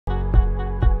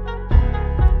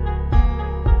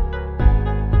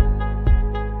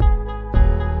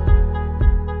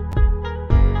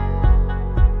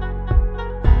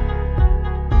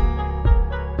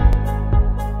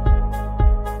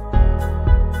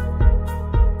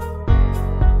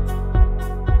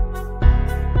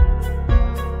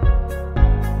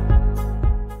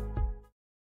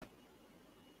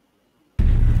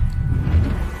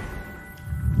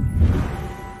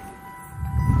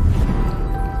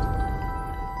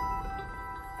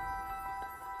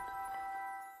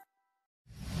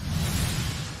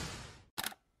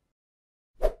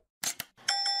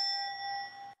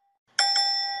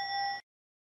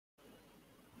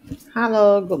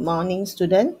Hello, good morning,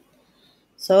 student.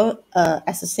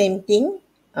 As the same thing,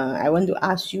 I want to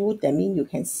ask you, that means you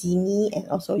can see me and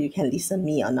also you can listen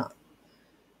me or not.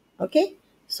 Okay?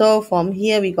 So from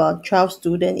here, we got 12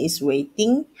 student is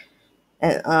waiting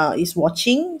and is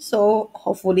watching. So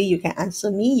hopefully you can answer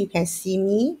me, you can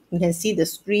see the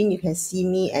screen, you can see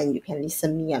me and you can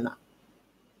listen me or not.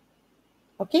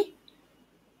 Okay?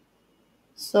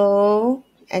 So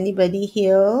anybody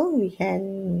here, we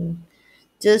can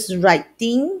just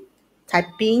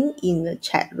typing in the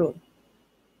chat room.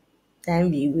 Then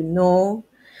we will know.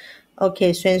 Okay,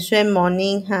 Xuan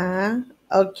morning, huh?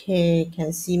 Okay,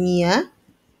 can see me,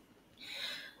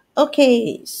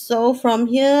 Okay, so from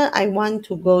here, I want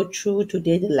to go through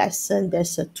today the lesson.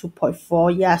 There's a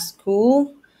 2.4,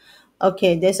 school.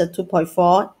 Okay, there's a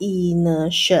 2.4,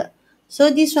 inertia. So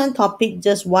this one topic,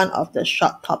 just one of the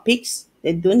short topics.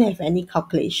 They don't have any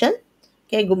calculation.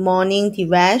 Okay, good morning,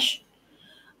 Tivash.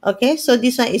 Okay, so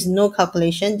this one is no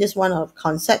calculation, just one of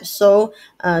concepts. So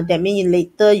that means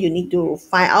later you need to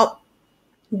find out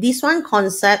this one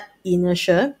concept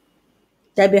inertia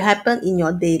that will happen in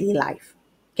your daily life.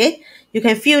 Okay, you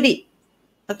can feel it.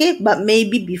 Okay, but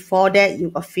maybe before that you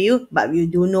got feel, but you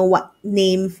don't know what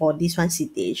name for this one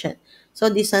situation. So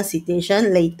this one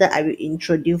situation later I will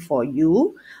introduce for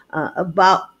you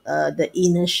about the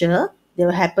inertia that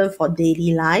will happen for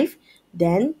daily life.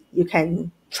 Then you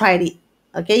can try it.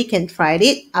 Okay, you can try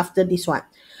it after this one.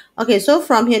 Okay, so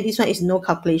from here, this one is no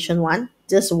calculation one,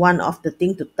 just one of the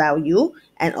thing to tell you,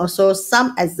 and also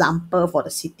some example for the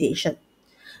situation.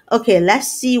 Okay, let's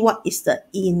see what is the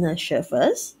inertia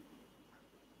first.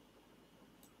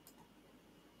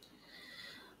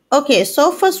 Okay,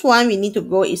 so first one we need to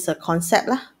go is a concept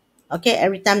lah. Okay,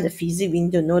 every time the physics we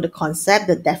need to know the concept,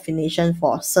 the definition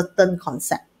for a certain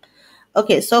concept.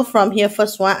 Okay, so from here,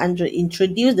 first one, I'm to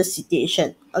introduce the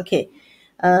situation. Okay,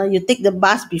 you take the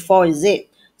bus before, is it?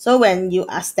 So when you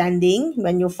are standing,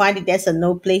 when you find that there's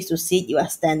no place to sit, you are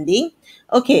standing.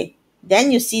 Okay,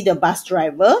 then you see the bus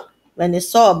driver. When they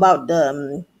saw about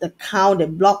the cow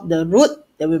that blocked the route,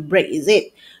 they will brake, is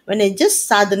it? When they just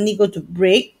suddenly go to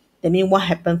brake, that means what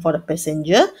happened for the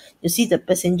passenger? You see the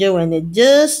passenger when they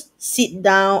just sit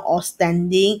down or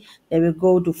standing, they will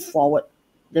go to forward.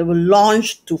 They will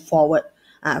launch to forward.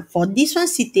 For this one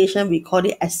situation, we call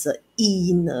it as a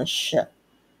inertia.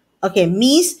 Okay,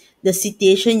 means the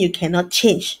situation you cannot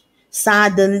change.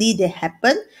 Suddenly they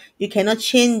happen, you cannot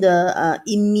change the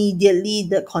immediately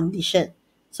the condition.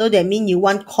 So that means you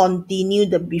want continue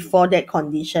the before that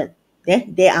condition.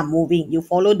 They are moving. You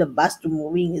follow the bus to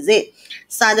moving, is it?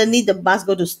 Suddenly the bus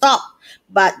go to stop,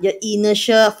 but your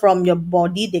inertia from your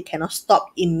body, they cannot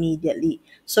stop immediately.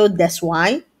 So that's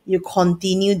why you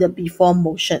continue the before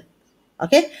motion.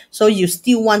 Okay, so you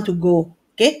still want to go,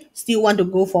 okay, still want to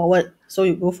go forward, so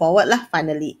you go forward lah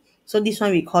finally. So this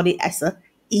one we call it as a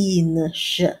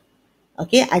inertia.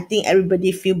 Okay, I think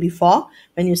everybody feel before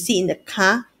when you sit in the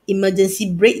car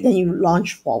emergency brake, then you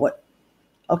launch forward.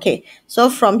 Okay, so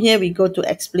from here we go to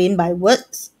explain by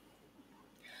words.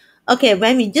 Okay,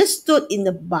 when we just stood in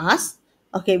the bus,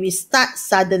 okay, we start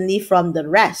suddenly from the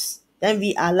rest, then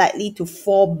we are likely to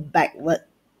fall backward.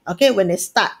 Okay, when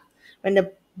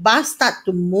the bus start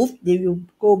to move, they will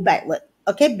go backward.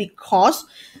 Okay, because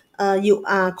you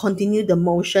are continue the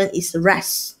motion is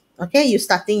rest. Okay, you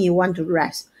starting, you want to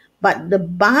rest, but the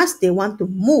bus they want to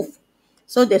move.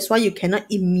 So that's why you cannot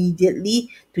immediately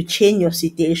to change your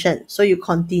situation. So you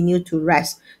continue to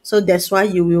rest. So that's why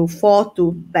you will fall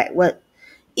to backward.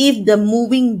 If the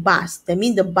moving bus, that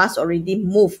means the bus already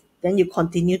moved, then you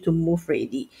continue to move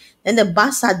already. Then the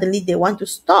bus suddenly they want to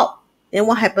stop. Then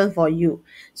what happened for you?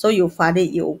 So you find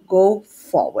it, you go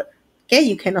forward. Okay,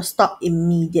 you cannot stop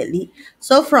immediately.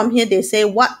 So from here they say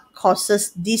what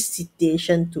causes this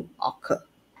situation to occur.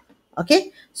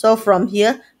 Okay, so from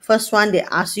here, first one they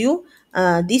ask you,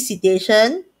 this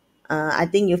situation, I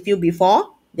think you feel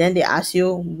before. Then they ask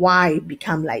you why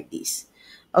become like this.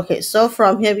 Okay, so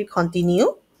from here we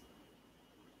continue.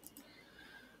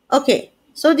 Okay,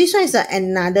 so this one is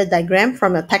another diagram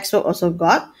from a textbook also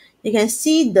got. You can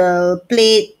see the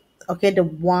plate, okay, the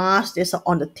vase, there's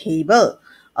on the table.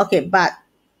 Okay, but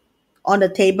on the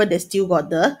table they still got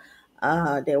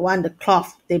they want the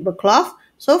tablecloth.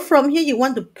 So from here you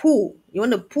want to pull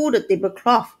the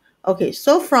tablecloth. Okay,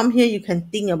 so from here you can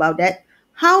think about that,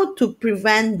 how to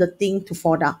prevent the thing to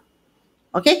fall down.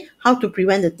 Okay, how to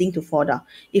prevent the thing to fall down.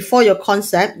 If for your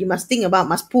concept, you must think about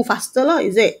must pull faster lah,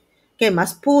 is it? Okay,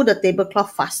 must pull the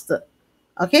tablecloth faster.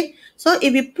 Okay, so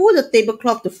if you pull the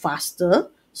tablecloth to faster,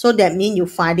 so that means you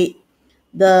find it,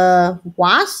 the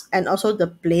vase and also the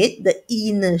plate, the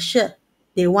inertia,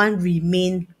 they want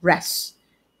remain rest.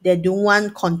 They don't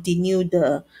want continue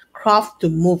the cloth to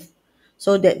move.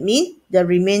 So that means they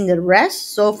remain the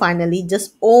rest. So finally,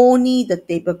 just only the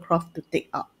tablecloth to take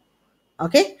out.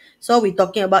 Okay, so we're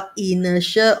talking about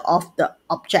inertia of the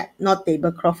object, not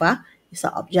tablecloth. It's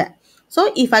an object.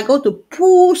 So if I go to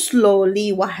pull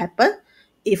slowly, what happened?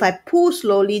 If I pull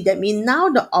slowly, that means now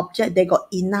the object, they got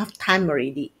enough time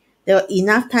already. They got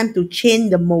enough time to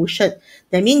change the motion.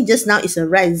 That means just now it's a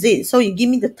rest, is it? So you give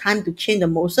me the time to change the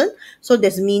motion. So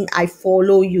that means I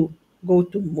follow you, go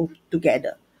to move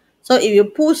together. So if you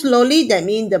pull slowly, that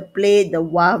means the blade, the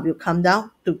wire will come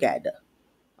down together.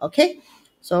 Okay,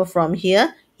 so from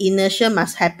here, inertia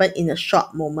must happen in a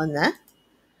short moment.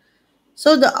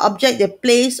 So the object they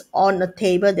place on a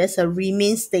table, there's a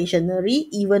remain stationary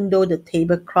even though the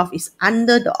tablecloth is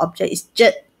under the object is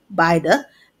jerked by the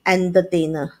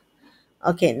entertainer.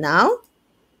 Okay, now,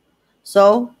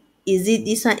 so is it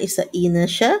this one is a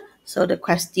inertia? So the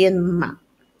question mark.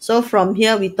 So from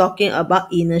here we're talking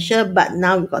about inertia, but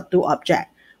now we got two objects.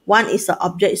 One is the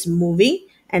object is moving,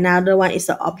 another one is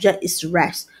the object is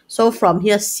rest. So from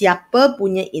here, siapa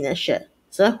punya inertia?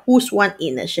 So who's one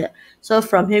inertia? So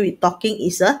from here we're talking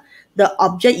is the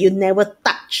object you never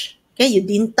touch. Okay, you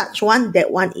didn't touch one, that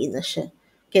one inertia.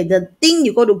 Okay, the thing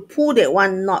you go to pull, that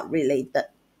one not related.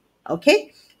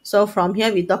 Okay, so from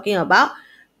here we're talking about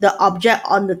the object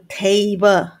on the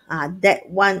table, that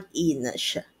one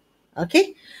inertia.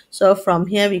 Okay, so from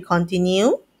here we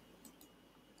continue.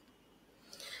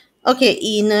 Okay,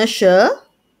 inertia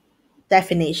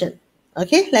definition.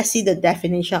 Okay, let's see the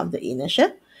definition of the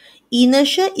inertia.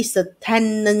 Inertia is the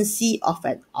tendency of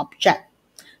an object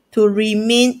to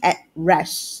remain at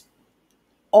rest,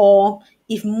 or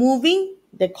if moving,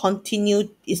 they continue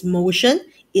its motion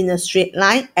in a straight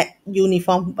line at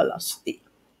uniform velocity.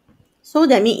 So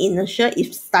that means inertia,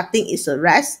 if starting is a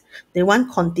rest, they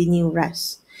want continue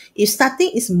rest. If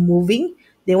starting is moving,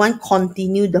 they want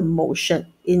continue the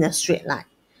motion in a straight line.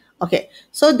 Okay,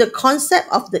 so the concept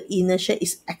of the inertia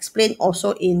is explained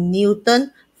also in Newton's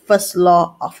first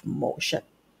law of motion.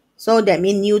 So that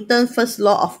means Newton's first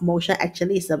law of motion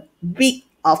actually is a big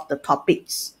of the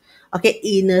topics. Okay,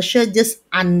 inertia just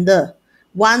under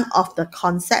one of the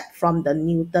concept from the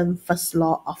Newton first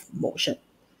law of motion.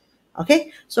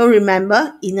 Okay, so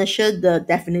remember, inertia, the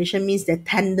definition means the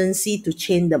tendency to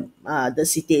change the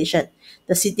situation.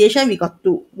 The situation we got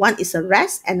two. One is a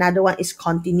rest, another one is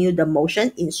continue the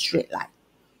motion in straight line.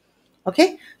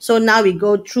 Okay, so now we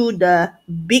go through the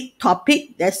big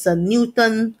topic. That's the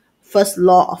Newton first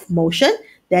law of motion.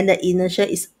 Then the inertia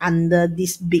is under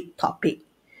this big topic.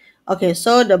 Okay,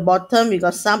 so the bottom, we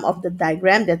got some of the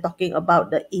diagram. They're talking about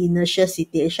the inertia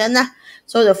situation.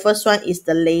 So the first one is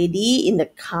the lady in the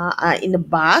car, in the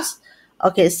bus.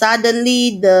 Okay,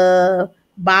 suddenly the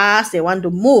bus, they want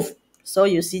to move. So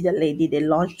you see the lady, they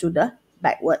launch to the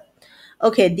backward.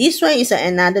 Okay, this one is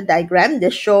another diagram. They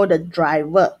show the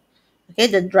driver. Okay,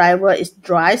 the driver is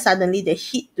drive. Suddenly they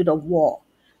hit to the wall.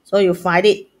 So you find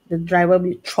it, the driver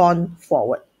will be thrown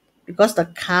forward because the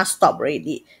car stopped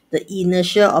already. The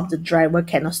inertia of the driver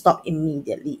cannot stop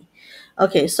immediately.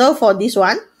 Okay, so for this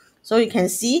one, so you can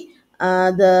see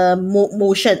the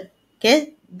motion.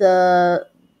 Okay, the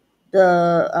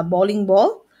bowling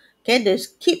ball. Okay, they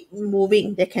keep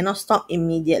moving. They cannot stop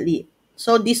immediately.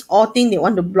 So this all thing they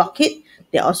want to block it,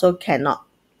 they also cannot.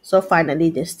 So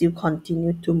finally, they still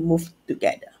continue to move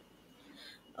together.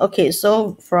 Okay,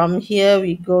 so from here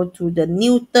we go to the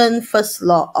Newton first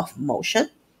law of motion.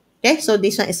 Okay, so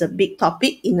this one is a big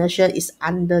topic. Inertia is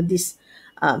under this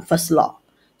first law.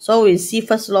 So we see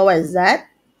first law, what is that?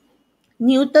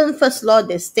 Newton first law,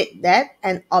 they state that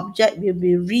an object will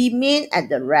be remain at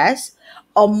the rest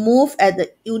or move at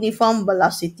the uniform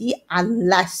velocity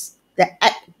unless they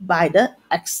act by the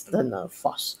external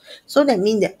force. So that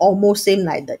means they almost same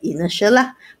like the inertia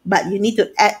lah, but you need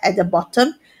to add at the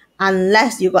bottom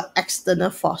unless you got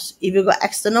external force. If you got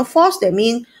external force, that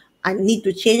means I need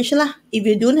to change lah. If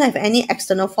you don't have any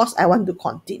external force, I want to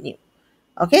continue.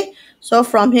 Okay, so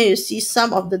from here you see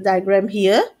some of the diagram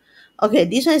here. Okay,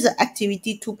 this one is the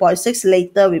activity 2.6.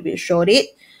 Later we will show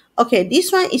it. Okay,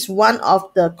 this one is one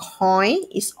of the coin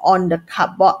is on the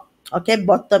cardboard. Okay,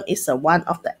 bottom is one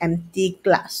of the empty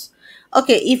glass.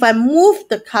 Okay, if I move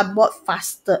the cardboard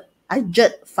faster, I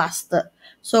jerk faster.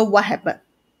 So what happened?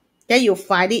 Then you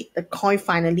find it, the coin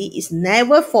finally is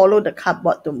never follow the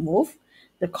cardboard to move.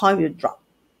 The coin will drop.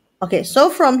 Okay, so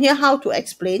from here, how to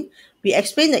explain? We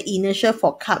explain the inertia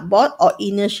for cardboard or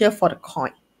inertia for the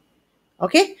coin.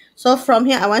 Okay, so from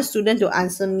here, I want student to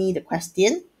answer me the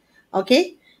question.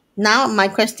 Okay, now my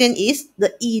question is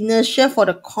the inertia for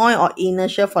the coin or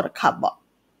inertia for the cardboard.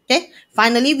 Okay,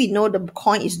 finally, we know the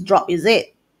coin is dropped, is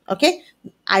it? Okay,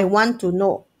 I want to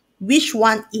know which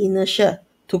one inertia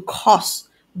to cause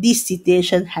this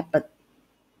situation happen.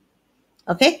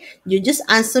 Okay, you just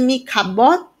answer me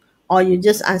cardboard or you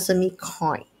just answer me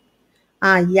coin.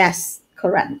 Yes,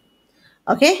 correct.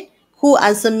 Okay, who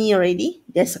answered me already?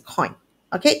 There's a coin.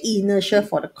 Okay, inertia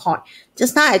for the coin.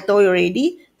 Just now I told you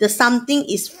already, the something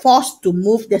is forced to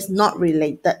move that's not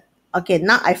related. Okay,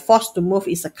 now I forced to move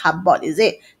is a cardboard, is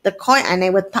it? The coin I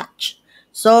never touch.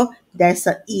 So there's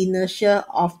an inertia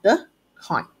of the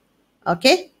coin.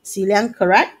 Okay, Celian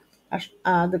correct.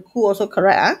 The Ku also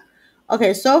correct.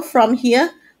 Okay, so from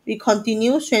here we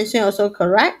continue. Xuan Xuan also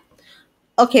correct.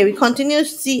 Okay, we continue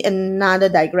see another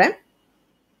diagram.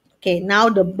 Okay, now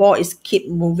the ball is keep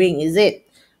moving, is it?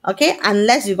 Okay,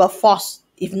 unless you got force.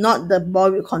 If not, the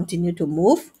ball will continue to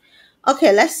move.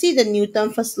 Okay, let's see the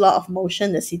Newton first law of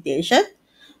motion, the situation.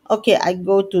 Okay, I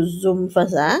go to zoom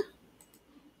first.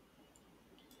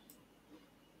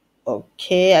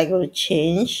 Okay, I go to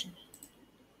change.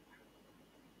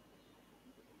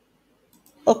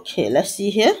 Okay, let's see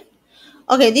here.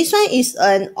 Okay, this one is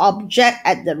an object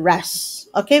at the rest.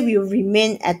 Okay, will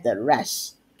remain at the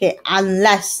rest. Okay,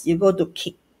 unless you go to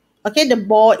kick. Okay, the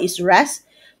ball is rest.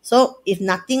 So if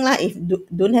nothing like if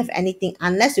don't have anything,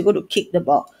 unless you go to kick the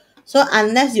ball. So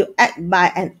unless you act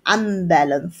by an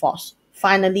unbalanced force,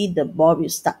 finally the ball will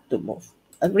start to move.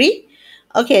 Agree?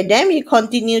 Okay, then we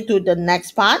continue to the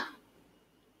next part.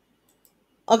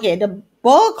 Okay, the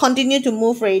ball continue to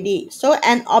move already. So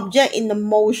an object in the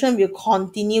motion will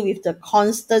continue with the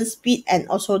constant speed and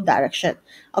also direction.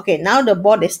 Okay, now the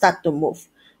ball they start to move.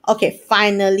 Okay,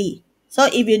 finally. So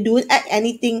if you don't add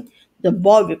anything, the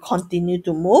ball will continue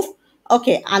to move.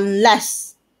 Okay,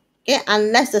 unless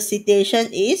the situation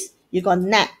is you got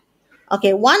net.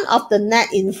 Okay, one of the net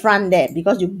in front there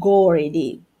because you go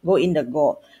already, go in the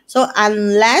goal. So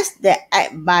unless they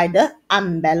act by the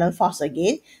unbalanced force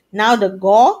again, now the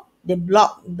goal, they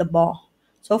block the ball.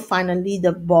 So finally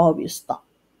the ball will stop.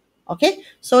 Okay,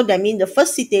 so that means the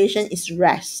first situation is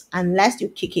rest unless you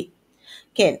kick it.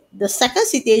 Okay, the second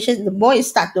situation, the ball is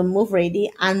start to move already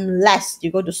unless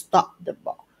you go to stop the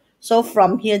ball. So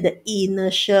from here, the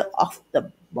inertia of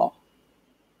the ball.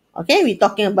 Okay, we're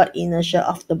talking about inertia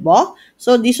of the ball.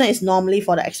 So this one is normally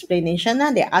for the explanation.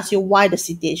 They ask you why the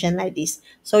situation like this.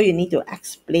 So you need to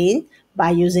explain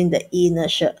by using the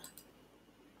inertia.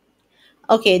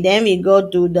 Okay, then we go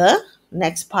to the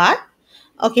next part.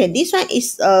 Okay, this one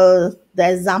is the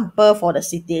example for the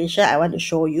situation I want to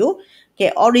show you.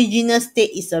 Okay, original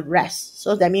state is a rest.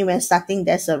 So that means when starting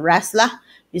there's a rest lah.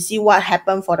 You see what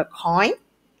happened for the coin.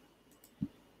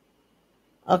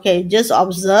 Okay, just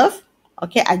observe.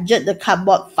 Okay, I jerk the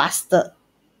cardboard faster.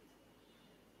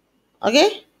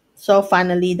 Okay, so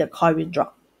finally the coin will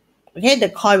drop. Okay, the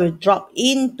coin will drop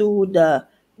into the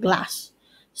glass.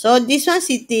 So this one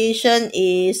situation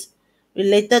is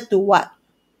related to what?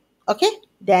 Okay,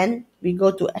 then we go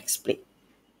to explain.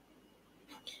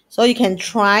 So you can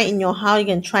try in your house, you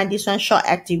can try this one short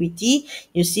activity.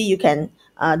 You see you can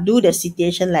do the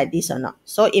situation like this or not.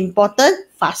 So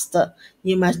important, faster.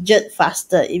 You must judge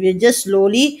faster. If you just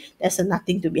slowly, there's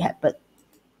nothing to be happen.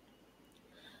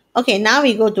 Okay, now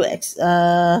we go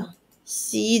to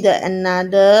see the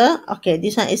another. Okay,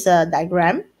 this one is a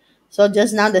diagram. So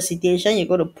just now the situation, you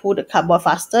go to pull the cardboard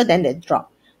faster, then they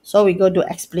drop. So we go to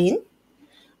explain.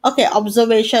 Okay,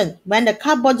 observation. When the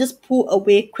cardboard just pull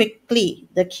away quickly,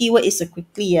 the keyword is a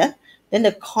quickly, yeah? Then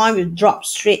the coin will drop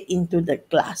straight into the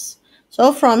glass.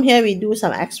 So from here, we do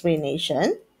some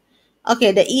explanation.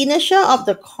 Okay, the inertia of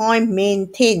the coin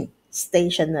maintain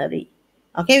stationary.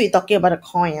 Okay, we're talking about a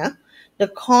coin. The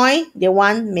coin, they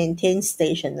want maintain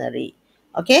stationary.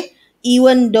 Okay,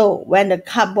 even though when the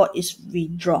cardboard is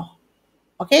withdrawn.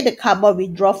 Okay, the cardboard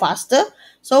withdraw faster.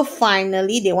 So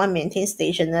finally, they want maintain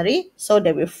stationary. So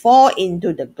they will fall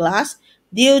into the glass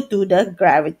due to the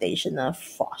gravitational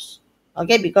force.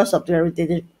 Okay, because of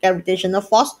the gravitational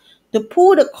force, to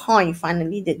pull the coin,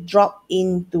 finally they drop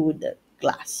into the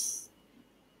glass.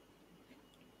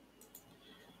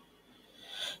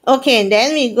 Okay, and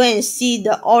then we go and see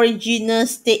the original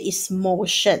state is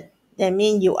motion. That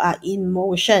means you are in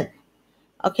motion.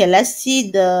 Okay, let's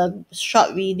see the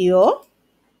short video.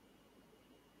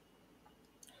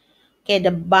 Okay,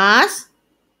 the bus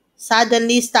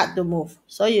suddenly start to move.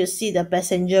 So you see the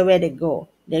passenger where they go.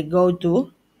 They go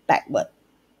to backward.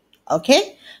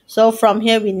 Okay, so from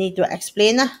here we need to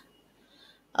explain.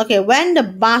 Okay, when the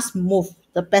bus move,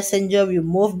 the passenger will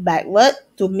move backward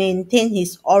to maintain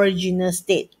his original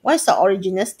state. What is the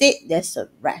original state? There's a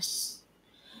rest.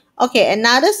 Okay,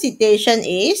 another situation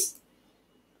is,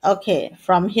 okay,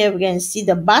 from here we can see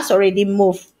the bus already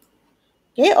moved.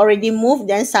 Okay, already moved,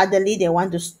 then suddenly they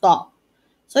want to stop.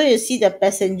 So you see the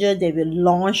passenger, they will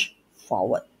launch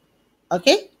forward.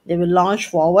 Okay, they will launch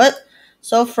forward.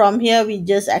 So from here we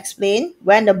just explain,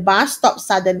 when the bus stops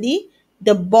suddenly,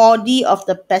 the body of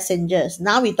the passengers,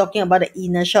 now we're talking about the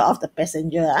inertia of the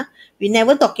passenger, we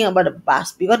never talking about the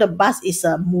bus, because the bus is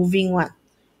a moving one.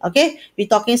 Okay, we're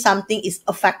talking something is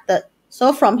affected.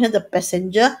 So from here, the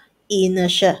passenger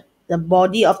inertia, the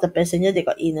body of the passenger, they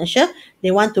got inertia, they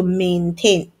want to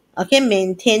maintain, okay,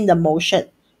 maintain the motion,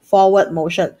 forward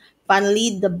motion.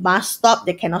 Finally, the bus stop,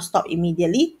 they cannot stop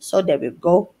immediately, so they will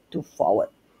go to forward.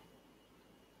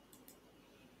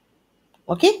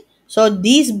 Okay, so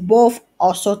these both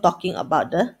also talking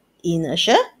about the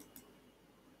inertia.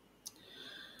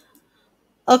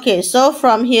 Okay, so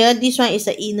from here, this one is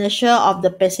the inertia of the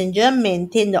passenger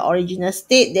maintain the original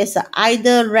state. There's a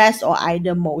either rest or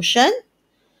either motion.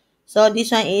 So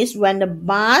this one is when the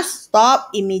bus stop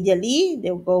immediately,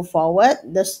 they will go forward.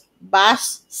 The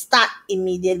bus start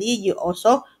immediately, you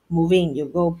also moving, you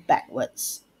go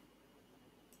backwards.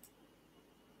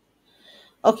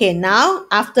 Okay, now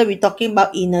after we talking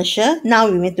about inertia, now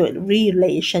we went to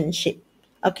relationship.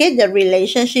 Okay, the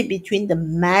relationship between the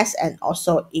mass and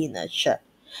also inertia.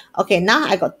 Okay, now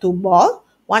I got two ball.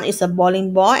 One is a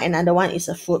bowling ball, another one is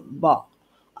a football.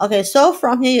 Okay, so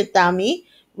from here you tell me,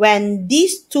 when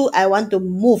these two I want to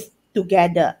move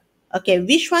together, okay,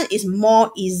 which one is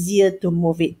more easier to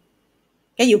move it?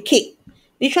 Okay, you kick.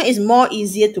 Which one is more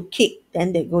easier to kick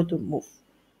than they go to move?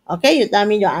 Okay, you tell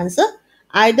me your answer.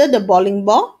 Either the bowling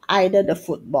ball, either the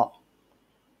football.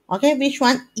 Okay, which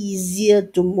one easier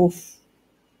to move?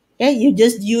 Okay, you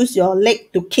just use your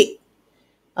leg to kick.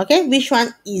 Okay, which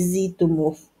one easy to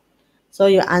move? So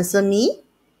you answer me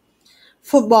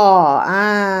football.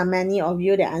 Many of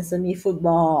you they answer me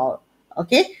football.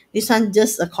 Okay, this one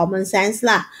just a common sense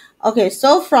lah. Okay,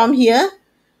 so from here,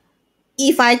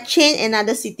 if I change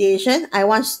another situation, I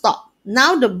want stop.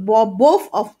 Now the ball, both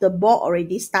of the ball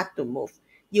already start to move.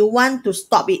 You want to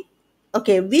stop it.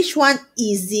 Okay, which one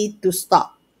easy to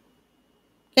stop?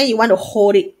 Okay, you want to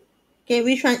hold it. Okay,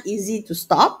 which one easy to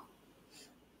stop?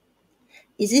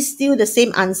 Is it still the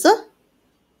same answer?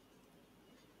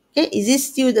 Okay, is it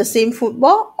still the same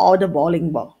football or the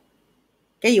bowling ball?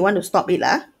 Okay, you want to stop it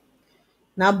lah.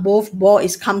 Now both ball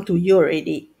is come to you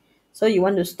already. So you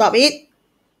want to stop it.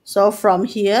 So from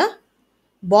here,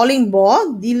 bowling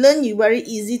ball, Dylan, you very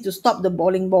easy to stop the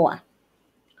bowling ball.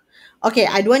 Okay,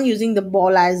 I don't want using the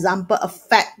ball like example, a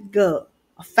fat girl,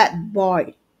 a fat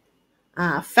boy.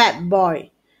 Fat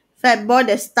boy. Fat boy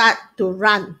that start to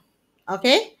run.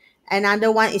 Okay,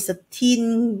 another one is a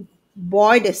teen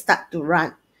boy that start to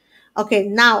run. Okay,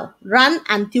 now run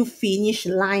until finish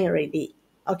line already.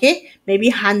 Okay, maybe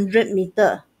 100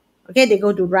 meter. Okay, they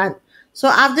go to run. So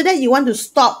after that, you want to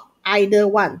stop either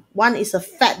one. One is a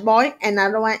fat boy,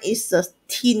 another one is a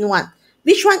teen one.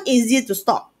 Which one easier to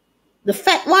stop? The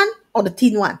fat one or the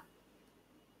teen one?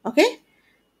 Okay,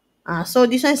 so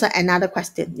this one is another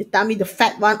question. You tell me the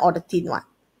fat one or the thin one.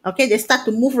 Okay, they start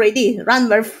to move already, run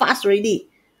very fast already.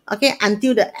 Okay,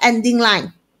 until the ending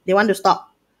line, they want to stop.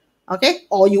 Okay,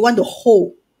 or you want to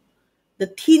hold. The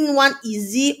thin one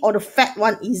easy or the fat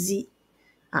one easy?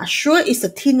 Sure, it's the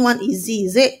thin one easy,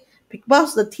 is it?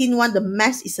 Because the thin one, the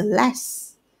mass is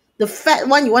less. The fat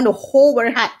one, you want to hold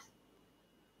very hard.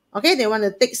 Okay, they want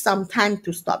to take some time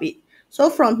to stop it. So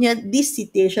from here, this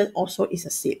situation also is the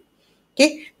same.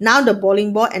 Okay, now the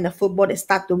bowling ball and the football, they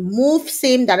start to move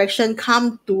same direction,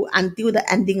 come to until the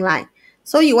ending line.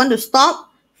 So you want to stop,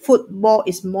 football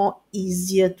is more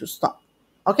easier to stop.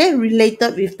 Okay,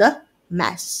 related with the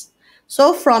mass.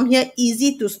 So from here,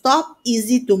 easy to stop,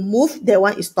 easy to move, that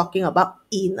one is talking about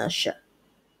inertia.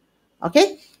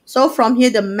 Okay, so from here,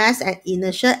 the mass and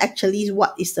inertia, actually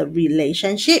what is the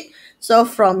relationship? So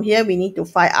from here, we need to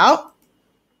find out.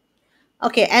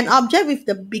 Okay, an object with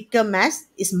the bigger mass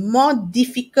is more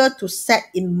difficult to set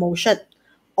in motion,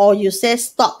 or you say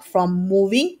stop from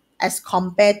moving as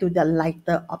compared to the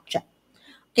lighter object.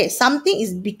 Okay, something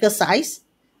is bigger size.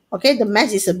 Okay, the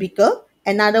mass is a bigger.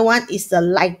 Another one is the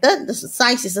lighter. The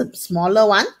size is a smaller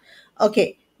one.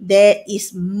 Okay, there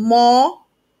is more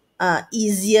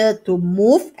easier to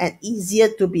move and easier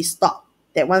to be stopped.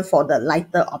 That one for the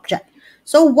lighter object.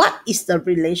 So what is the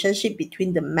relationship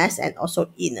between the mass and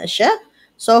also inertia?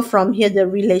 So from here, the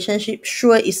relationship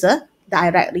sure is a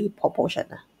directly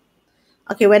proportional.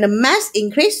 Okay, when the mass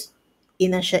increase,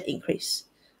 inertia increase.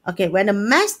 Okay, when the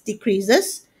mass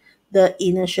decreases, the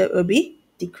inertia will be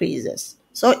decreases.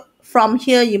 So from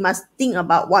here, you must think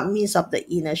about what means of the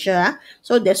inertia.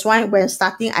 So that's why when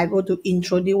starting, I go to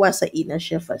introduce what's the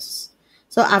inertia first.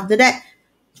 So after that,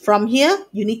 from here,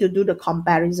 you need to do the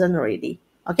comparison already.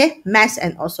 Okay, mass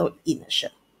and also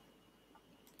inertia.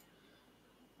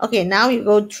 Okay, now you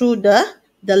go through the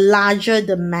larger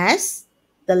the mass,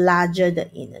 the larger the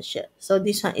inertia. So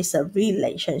this one is a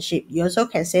relationship. You also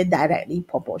can say directly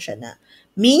proportional.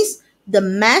 Means the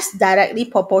mass directly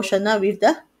proportional with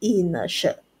the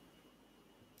inertia.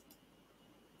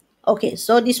 Okay,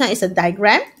 so this one is a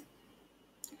diagram.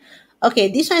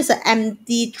 Okay, this one is an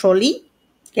empty trolley.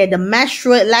 Okay, the mass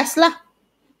sure less lah.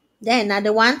 Then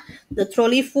another one, the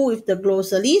trolley full with the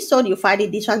grocery. So you find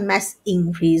it, this one mass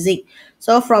increasing.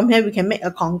 So from here, we can make a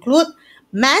conclude.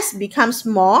 Mass becomes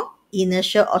small,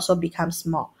 inertia also becomes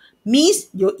small. Means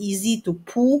you're easy to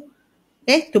pull,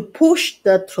 okay, to push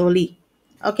the trolley.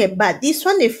 Okay, but this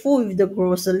one, they full with the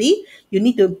grocery. You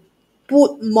need to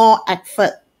put more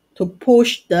effort to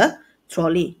push the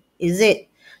trolley. Is it?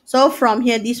 So from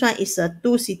here, this one is a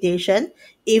two situation.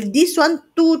 If this one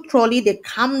two trolley, they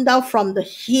come down from the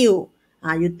hill,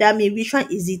 you tell me which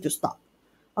one easy to stop.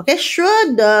 Okay,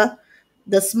 sure,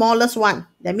 the smallest one,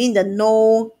 that means the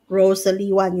no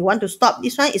grocery one, you want to stop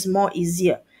this one is more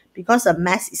easier because the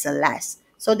mass is a less.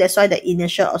 So that's why the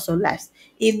inertia also less.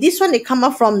 If this one they come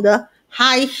up from the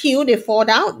high hill, they fall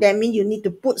down, that means you need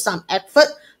to put some effort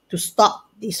to stop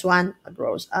this one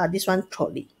this one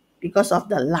trolley because of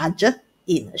the larger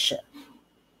inertia.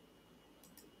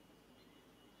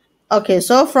 Okay,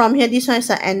 so from here, this one is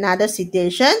another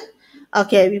situation.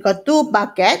 Okay, we got two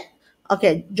bucket.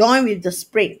 Okay, join with the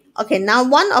spring. Okay, now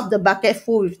one of the bucket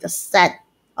full with the sand.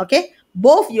 Okay,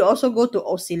 both you also go to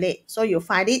oscillate. So you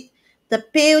find it. The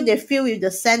pail they fill with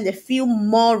the sand, they feel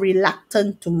more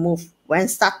reluctant to move. When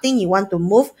starting, you want to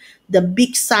move the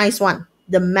big size one,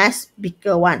 the mass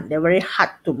bigger one. They're very hard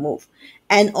to move.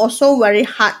 And also very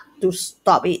hard to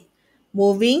stop it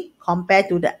moving compared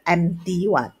to the empty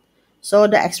one. So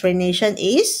the explanation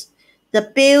is the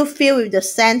pail filled with the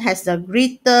sand has the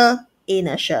greater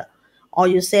inertia, or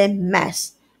you say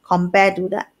mass, compared to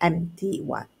the empty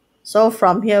one. So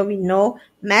from here we know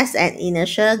mass and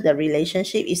inertia, the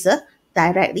relationship is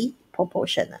directly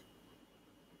proportional.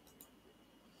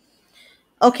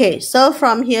 Okay, so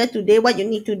from here today, what you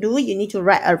need to do, you need to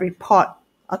write a report.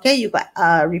 Okay, you got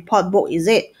a report book, is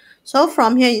it? So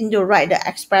from here, you need to write the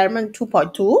experiment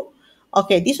 2.2.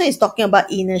 Okay, this one is talking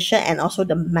about inertia and also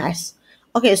the mass.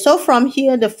 Okay, so from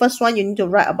here, the first one, you need to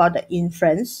write about the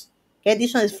inference. Okay,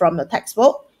 this one is from the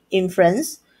textbook,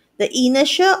 inference. The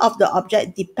inertia of the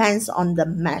object depends on the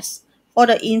mass. For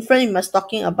the inference, you must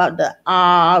talking about the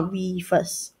RV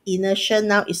first. Inertia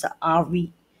now is a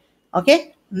RV.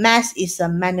 Okay, mass is a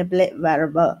manipulate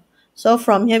variable. So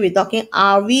from here, we're talking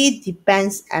RV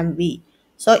depends MV.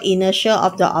 So inertia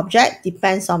of the object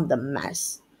depends on the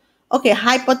mass. Okay,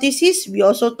 hypothesis, we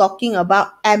also talking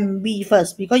about MV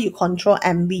first because you control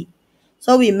MV.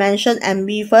 So we mention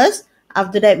MV first.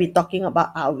 After that, we're talking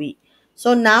about RV.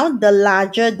 So now the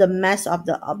larger the mass of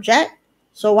the object,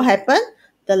 so what happened?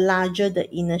 The larger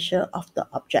the inertia of the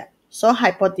object. So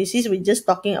hypothesis, we're just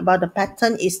talking about the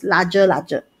pattern is larger,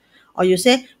 larger. Or you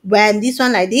say, when this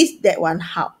one like this, that one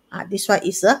how? This one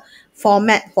is a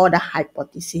format for the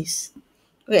hypothesis.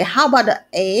 Okay, how about the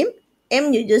aim?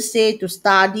 Aim, you just say to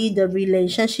study the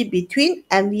relationship between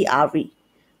MV, RV.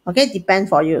 Okay, depend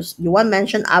for you. You want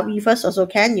mention RV first, also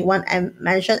can. You want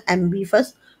mention MV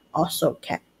first, also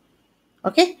can.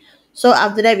 Okay, so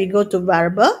after that, we go to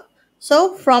variable.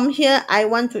 So from here, I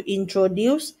want to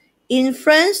introduce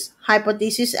inference,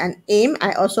 hypothesis, and aim.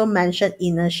 I also mentioned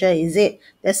inertia, is it?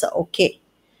 That's okay.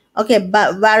 Okay,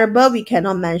 but variable, we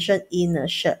cannot mention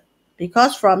inertia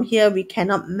because from here, we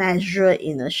cannot measure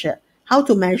inertia. How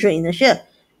to measure inertia?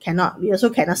 Cannot. We also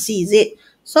cannot see, is it?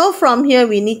 So from here,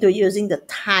 we need to using the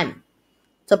time,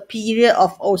 the period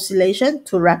of oscillation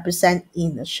to represent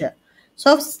inertia.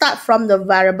 So start from the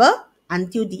variable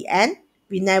until the end.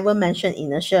 We never mention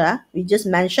inertia. We just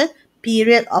mention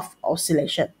period of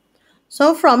oscillation.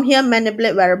 So from here,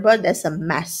 manipulate variable, there's a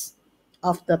mass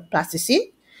of the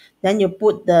plasticine. Then you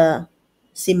put the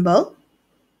symbol.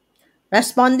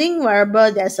 Responding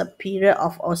variable, there's a period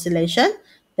of oscillation.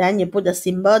 Then you put the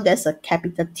symbol, there's a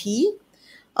capital T.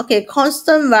 Okay,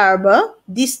 constant variable,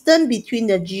 distance between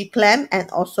the G clamp and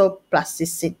also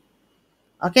plasticine.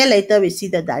 Okay, later we see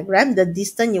the diagram. The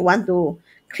distance you want to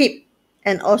keep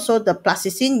and also the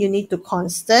plasticine you need to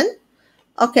constant.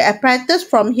 Okay, apparatus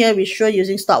from here we show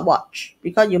using stopwatch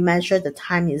because you measure the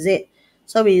time, is it?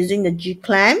 So we're using the G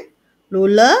clamp,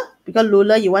 ruler, because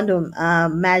ruler you want to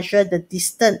measure the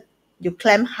distance. You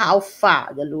clamp how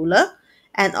far the ruler,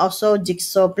 and also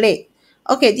jigsaw blade.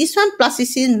 Okay, this one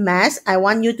plasticine mass, I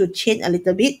want you to change a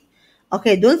little bit.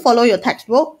 Okay, don't follow your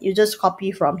textbook. You just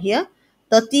copy from here.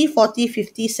 30, 40,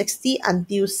 50, 60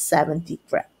 until 70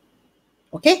 gram.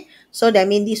 Okay, so that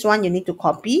means this one you need to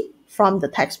copy from the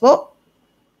textbook.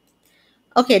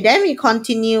 Okay, then we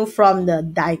continue from the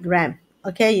diagram.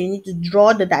 Okay, you need to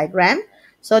draw the diagram.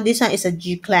 So this one is a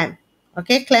G clamp.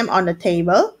 Okay, clamp on the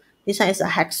table. This one is a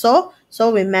hacksaw.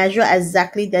 So we measure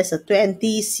exactly, there's a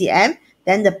 20 cm.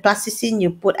 Then the plasticine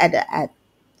you put at the end.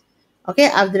 Okay,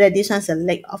 after that, this one's the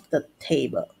leg of the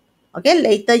table. Okay,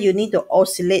 later you need to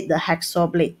oscillate the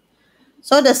hacksaw blade.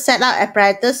 So the setup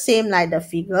apparatus, same like the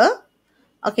figure.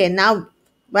 Okay, now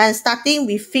when starting,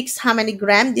 we fix how many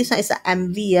gram? This one is an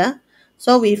MV.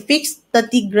 So we fix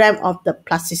 30 gram of the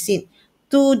plasticine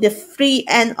to the free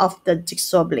end of the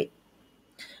jigsaw blade.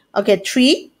 Okay,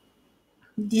 3.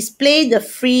 Display the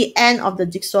free end of the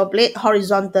jigsaw blade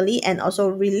horizontally and also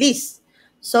release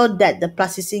so that the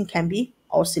plasticine can be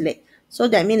oscillate. So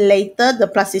that means later the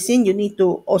plasticine you need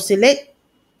to oscillate.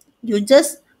 You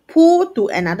just pull to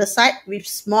another side with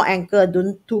small anchor,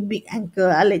 don't too big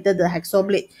anchor. Later the hacksaw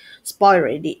blade spoil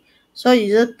already. So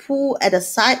you just pull at the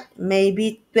side,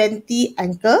 maybe 20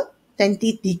 anchor,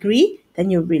 20 degree, then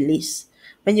you release.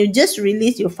 When you just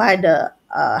release, you find the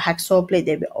hacksaw blade,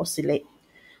 they will oscillate.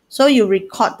 So you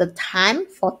record the time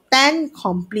for 10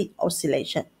 complete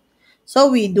oscillation. So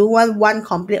we do one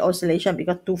complete oscillation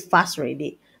because too fast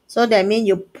already. So that means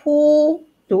you pull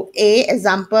to A,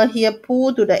 example here,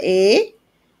 pull to the A.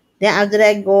 Then after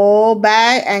that, go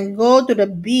back and go to the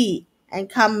B and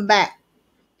come back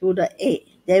to the A.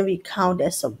 Then we count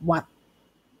as a 1.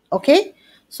 Okay?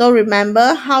 So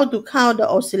remember how to count the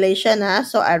oscillation.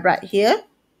 So I write here.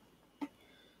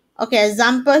 Okay,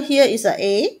 example here is a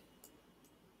A.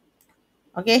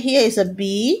 Okay, here is a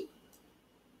B.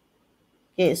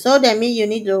 Okay, so that means you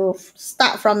need to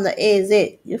start from the A, is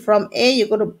it? From A, you're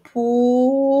going to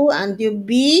pull until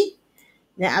B.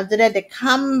 Then after that, they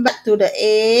come back to the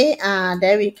A.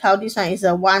 Then we count this one is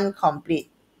a 1 complete.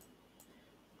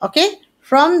 Okay,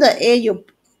 from the A,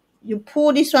 you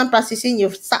pull this one plasticine,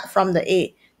 you start from the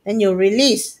A. Then you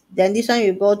release. Then this one,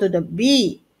 you go to the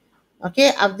B. Okay,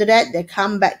 after that, they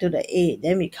come back to the A.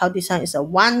 Then we count this one is a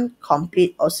 1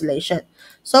 complete oscillation.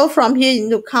 So from here, you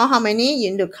need to count how many? You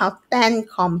need to count 10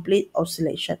 complete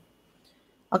oscillation.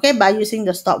 Okay, by using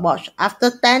the stopwatch.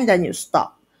 After 10, then you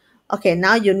stop. Okay,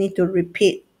 now you need to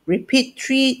repeat. Repeat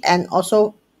 3 and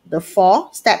also the 4.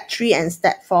 Step 3 and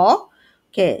step 4.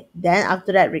 Okay, then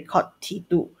after that, record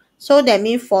T2. So that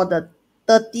means for the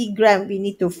 30 gram, we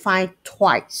need to find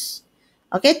twice.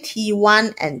 Okay,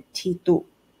 T1 and T2.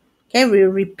 Okay, we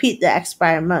repeat the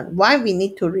experiment. Why we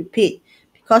need to repeat?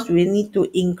 Because we need to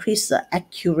increase the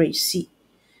accuracy.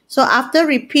 So after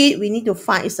repeat, we need to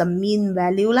find is a mean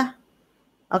value lah.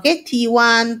 Okay,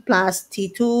 T1 plus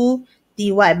T2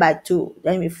 divided by 2.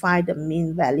 Then we find the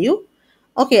mean value.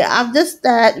 Okay, after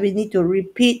that, we need to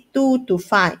repeat 2 to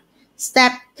 5.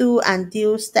 Step 2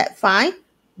 until step 5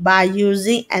 by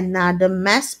using another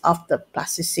mass of the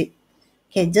plasticine.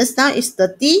 Okay, just now is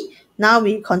 30. Now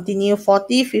we continue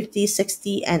 40, 50,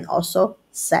 60, and also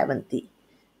 70.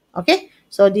 Okay,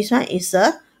 so this one is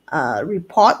a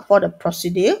report for the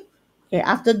procedure. Okay,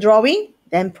 after drawing,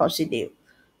 then procedure.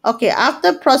 Okay,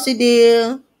 after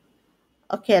procedure,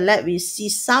 okay, let me see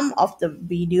some of the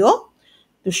video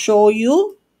to show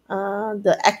you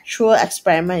the actual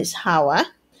experiment is how.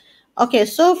 Okay,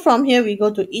 so from here we go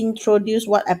to introduce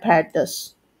what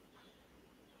apparatus.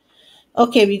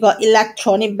 Okay, we got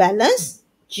electronic balance,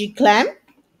 G-clamp,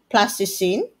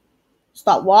 plasticine,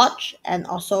 stopwatch, and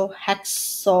also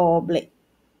hacksaw blade.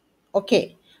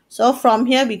 Okay, so from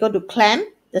here we go to clamp,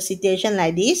 the situation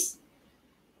like this.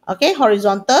 Okay,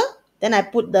 horizontal. Then I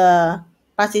put the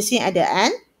plasticine at the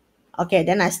end. Okay,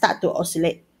 then I start to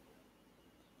oscillate.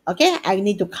 Okay, I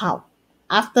need to count.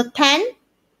 After 10,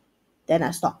 then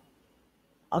I stop.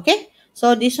 Okay,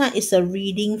 so this one is a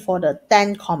reading for the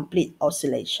 10 complete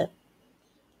oscillation.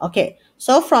 Okay,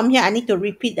 so from here, I need to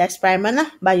repeat the experiment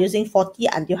by using 40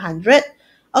 until 100.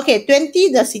 Okay,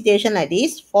 20, the situation like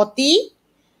this. 40,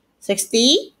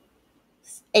 60,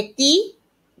 80,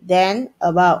 then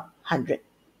about 100.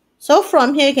 So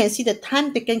from here, you can see the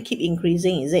time taken keep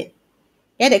increasing, is it?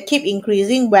 Yeah, they keep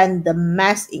increasing when the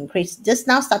mass increase. Just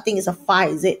now starting is a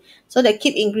 5, is it? So they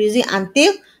keep increasing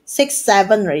until 6,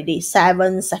 7 already,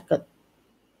 7 seconds.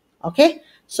 Okay,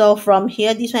 so from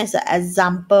here, this one is an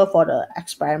example for the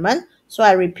experiment. So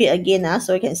I repeat again,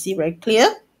 so you can see very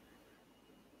clear.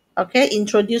 Okay,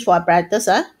 introduce for apparatus.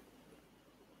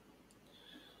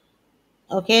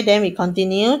 Okay, then we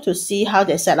continue to see how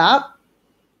they set up.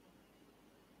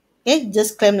 Okay,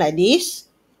 just clamp like this.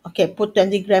 Okay, put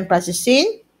 20 gram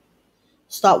plasticine.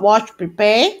 Stopwatch,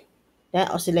 prepare, then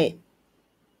oscillate.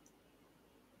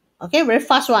 Okay, very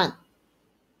fast one.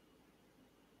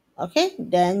 Okay,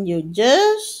 then you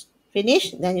just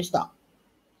finish, then you stop.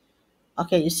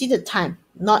 Okay, you see the time,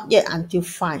 not yet until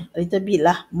 5, a little bit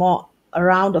lah, more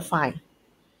around the 5.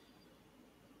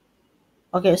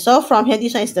 Okay, so from here,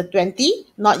 this one is the 20,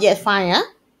 not yet 5, yeah?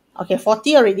 Okay,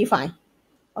 40 already 5.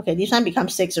 Okay, this one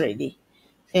becomes 6 already.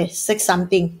 Okay, 6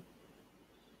 something.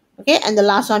 Okay, and the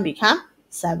last one become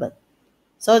 7.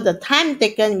 So the time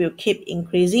taken will keep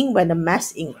increasing when the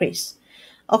mass increase.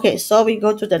 Okay, so we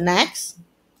go to the next.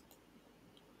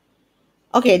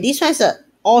 Okay, this one is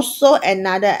also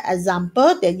another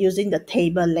example. They're using the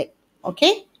table leg.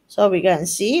 Okay, so we're going to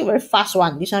see very fast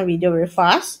one. This one video very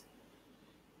fast.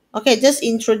 Okay, just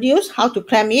introduce how to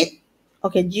clamp it.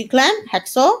 Okay, G clamp,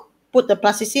 hacksaw, put the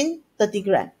plasticine 30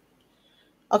 gram.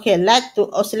 Okay, let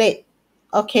to oscillate.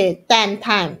 Okay, 10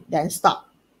 times, then stop.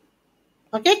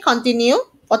 Okay, continue,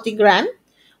 40 gram,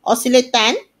 oscillate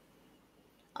 10.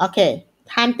 Okay,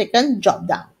 time taken, drop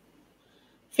down.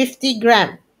 50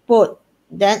 gram, put,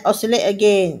 then oscillate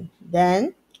again,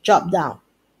 then drop down.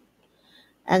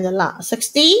 And the last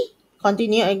 60,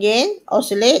 continue again,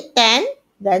 oscillate 10,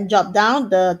 then drop down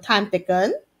the time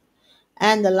taken.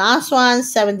 And the last one,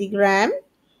 70 gram,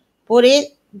 put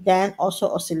it, then also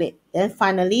oscillate. Then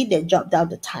finally, they drop down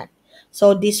the time.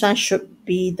 So this one should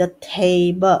be the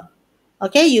table.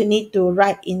 Okay, you need to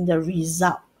write in the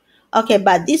result. Okay,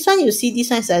 but this one, you see, this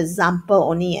one is an example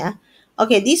only.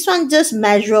 Okay, this one just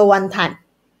measure one time.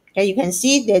 Okay, you can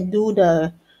see they do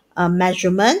the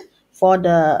measurement for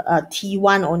the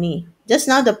T1 only. Just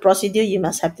now the procedure, you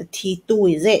must have the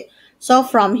T2, is it? So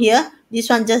from here, this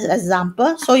one just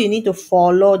example. So you need to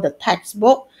follow the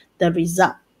textbook, the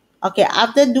result. Okay,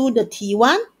 after do the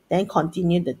T1, then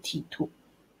continue the T2.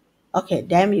 Okay,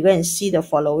 then we're going to see the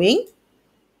following.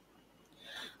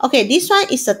 Okay, this one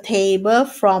is a table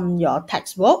from your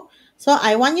textbook. So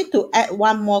I want you to add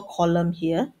one more column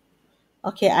here.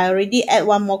 Okay, I already add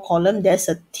one more column. There's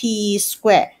a T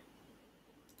square.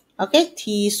 Okay,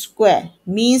 T square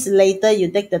means later you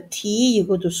take the T, you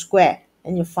go to square,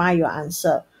 and you find your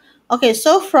answer. Okay,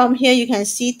 so from here you can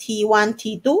see T1,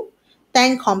 T2,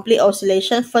 10 complete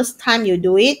oscillation. First time you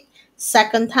do it,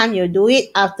 second time you do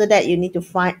it. After that, you need to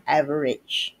find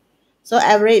average. So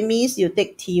average means you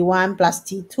take T1 plus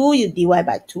T2, you divide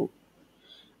by 2.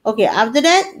 Okay, after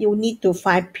that, you need to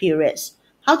find periods.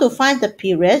 How to find the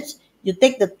periods? You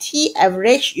take the T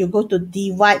average, you go to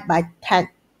divide by 10.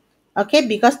 Okay,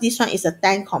 because this one is a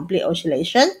 10 complete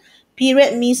oscillation.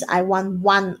 Period means I want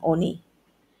one only.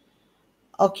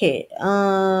 Okay,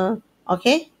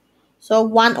 okay. So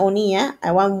one only, yeah.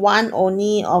 I want one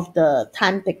only of the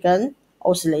time taken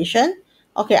oscillation.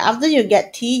 Okay, after you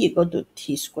get T, you go to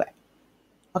T squared.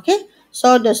 Okay,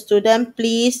 so the student,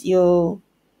 please, okay,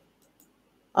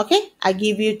 I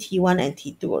give you T1 and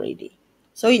T2 already.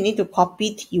 So you need to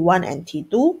copy T1 and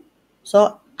T2.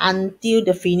 So until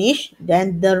the finish,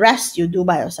 then the rest you do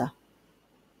by yourself.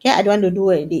 Okay, I don't want to do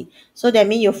already. So that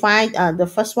means you find the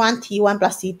first one, T1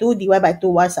 plus T2, divide by 2,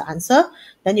 what's the answer?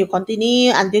 Then you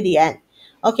continue until the end.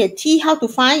 Okay, T, how to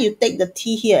find? You take the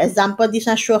T here. Example, this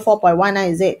one sure 4.1,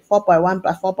 is it? 4.1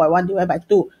 plus 4.1 divided by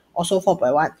 2, also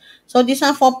 4.1. So this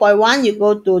one 4.1, you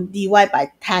go to divide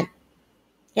by 10.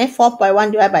 Okay,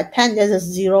 4.1 divided by 10, that's a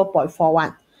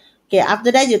 0.41. Okay,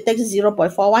 after that, you take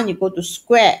 0.41, you go to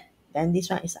square. Then this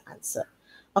one is the answer.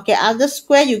 Okay, after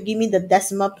square, you give me the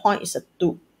decimal point is a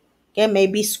 2. Okay,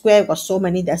 maybe square got so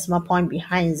many decimal point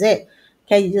behind it.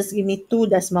 Okay, you just give me 2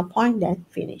 decimal point, then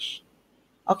finish.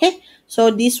 Okay, so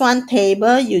this one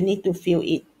table, you need to fill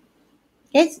it.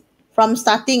 Okay, from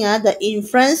starting the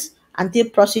inference until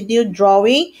procedure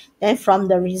drawing, then from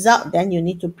the result, then you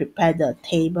need to prepare the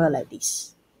table like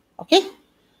this. Okay,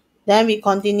 then we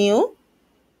continue.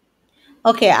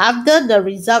 Okay, after the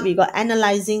result, we got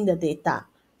analyzing the data.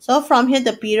 So from here,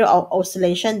 the period of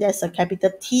oscillation, there's a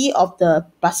capital T of the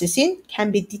plasticine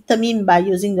can be determined by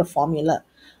using the formula.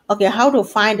 Okay, how to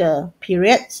find the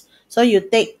periods? So you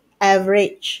take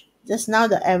average. Just now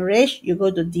the average, you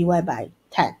go to divide by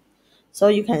 10. So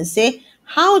you can say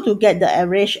how to get the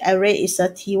average. Average is a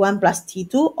T1 plus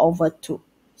T2 over 2.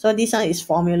 So this one is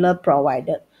formula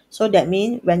provided. So that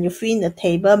means when you fill in the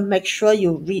table, make sure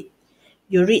you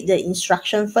read the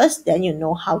instruction first, then you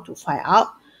know how to find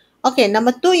out. Okay,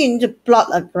 number 2, you need to plot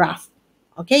a graph.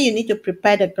 Okay, you need to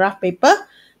prepare the graph paper.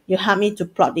 You help me to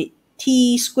plot it.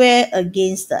 T square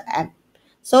against the M.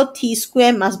 So T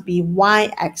square must be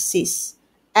y-axis.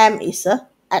 M is a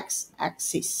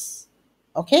x-axis.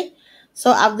 Okay,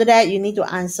 so after that, you need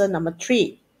to answer number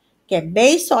 3. Okay,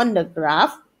 based on the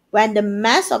graph, when the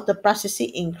mass of the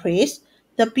processing increase,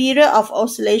 The period of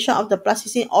oscillation of the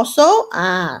plasticine also,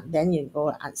 then you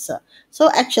go answer. So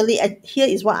actually, here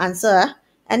is what answer.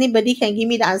 Anybody can give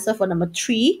me the answer for number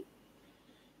 3?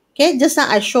 Okay, just now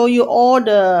I show you all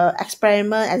the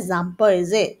experiment example,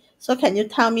 is it? So can you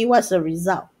tell me what's the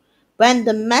result? When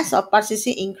the mass of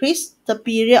plasticine increase, the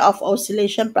period of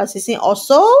oscillation plasticine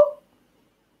also,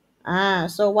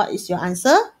 so what is your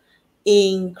answer?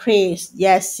 Increase.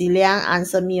 Yes, Siliang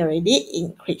answered me already,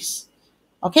 increase.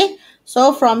 Okay,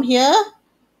 so from here,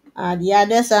 the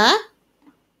others are,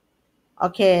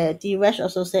 okay, T-Wash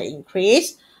also say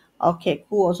increase. Okay,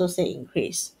 Ku also say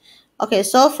increase. Okay,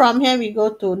 so from here we go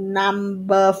to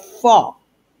number 4.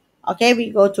 Okay,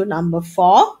 we go to number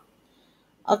 4.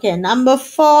 Okay, number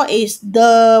 4 is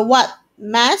the what?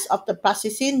 Mass of the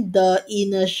plasticine, the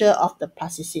inertia of the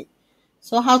plasticine.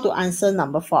 So how to answer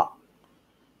number 4?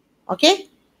 Okay,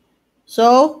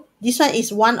 so this one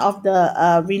is one of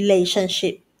the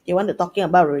relationship. They want to talking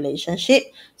about relationship.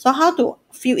 So how to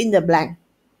fill in the blank?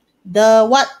 The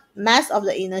what? Mass of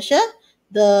the inertia,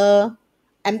 the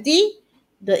empty,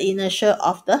 the inertia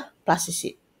of the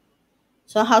plasticine.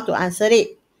 So how to answer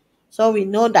it? So we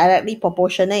know directly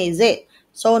proportional, is it?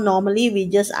 So normally we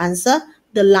just answer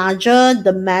the larger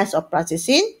the mass of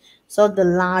plasticine, so the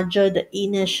larger the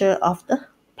inertia of the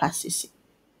plasticine.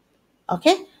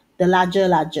 Okay, the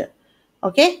larger.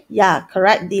 Okay, yeah,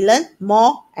 correct, Dylan.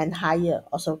 More and higher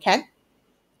also can.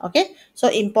 Okay, so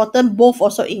important both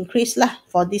also increase lah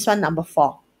for this one, number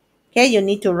 4. Okay, you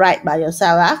need to write by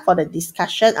yourself for the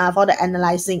discussion, for the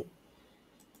analyzing.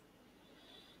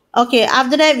 Okay,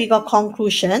 after that we got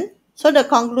conclusion. So the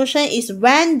conclusion is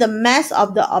when the mass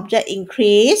of the object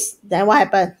increase, then what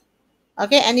happened?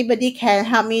 Okay, anybody can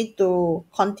help me to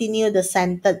continue the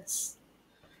sentence.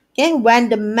 Okay, when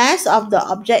the mass of the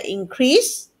object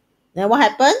increase, then what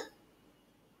happened?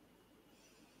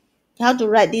 How to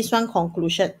write this one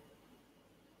conclusion?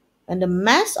 When the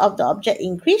mass of the object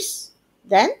increase,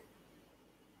 then,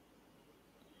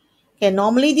 okay,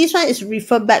 normally this one is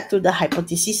refer back to the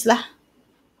hypothesis lah.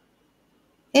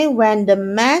 Okay, when the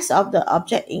mass of the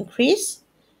object increase,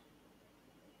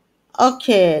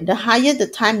 okay, the higher the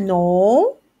time,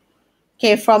 no.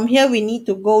 Okay, from here we need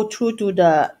to go through to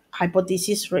the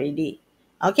hypothesis already.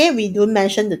 Okay, we do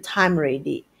mention the time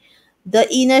already. The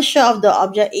inertia of the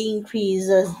object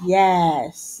increases.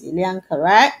 Yes, Liang,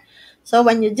 correct. So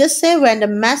when you just say when the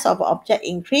mass of object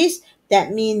increase,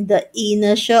 that means the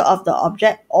inertia of the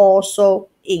object also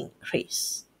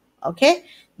increase. Okay,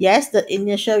 yes, the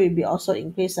inertia will be also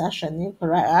increased, Shani,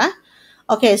 correct?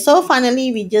 Okay, so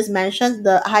finally we just mentioned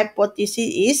the hypothesis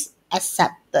is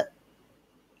accepted.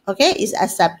 Okay, is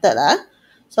accepted.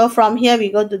 So from here we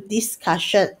go to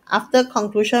discussion. After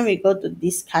conclusion, we go to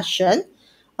discussion.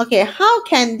 Okay, how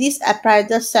can this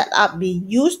apparatus setup be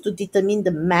used to determine the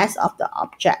mass of the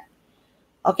object?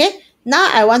 Okay,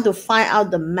 now I want to find out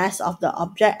the mass of the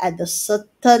object at the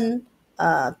certain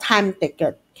time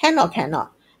taken. Can or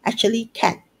cannot? Actually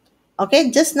can.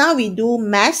 Okay, just now we do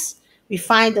mass, we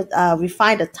find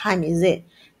the time, is it?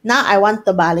 Now I want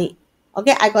terbalik.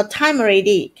 Okay, I got time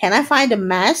already. Can I find the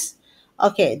mass?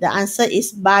 Okay, the answer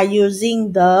is by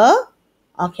using the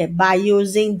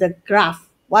graph.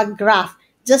 What graph?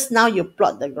 Just now you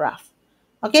plot the graph.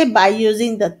 Okay, by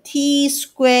using the t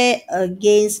square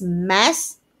against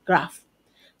mass graph.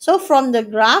 So from the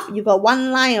graph, you got one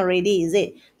line already, is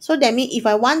it? So that means if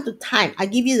I want to time, I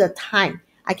give you the time.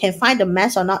 I can find the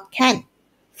mass or not? Can.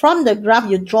 From the graph,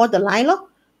 you draw the line.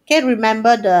 Okay,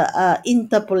 remember the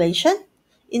interpolation.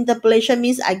 Interpolation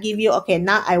means I give you, okay,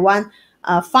 now I want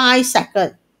 5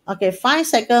 seconds. Okay, 5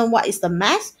 seconds, what is the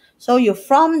mass? So you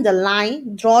from the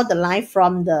line, draw the line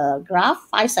from the graph,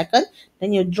 5 seconds.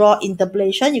 Then you draw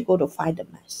interpolation, you go to find the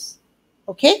mass.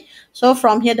 Okay, so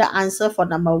from here, the answer for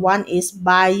number 1 is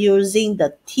by using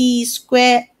the t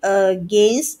square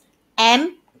against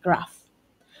m graph.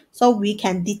 So we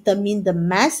can determine the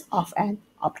mass of an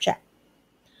object.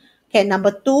 Okay, number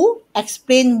 2,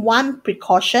 explain one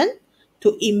precaution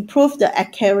to improve the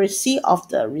accuracy of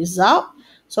the result.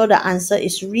 So the answer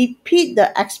is repeat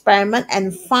the experiment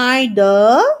and find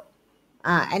the,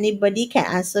 anybody can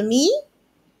answer me?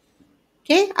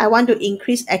 Okay, I want to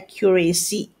increase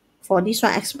accuracy for this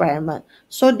one experiment.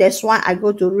 So that's why I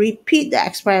go to repeat the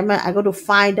experiment. I go to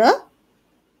find the,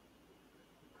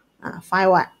 find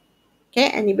what? Okay,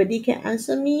 anybody can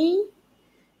answer me?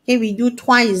 Okay, we do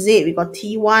twice, is it? We got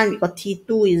T1, we got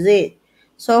T2, is it?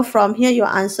 So from here, your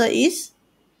answer is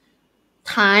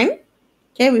time.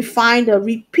 Okay, we find the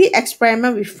repeat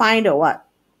experiment, we find the what?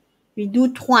 We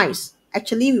do twice.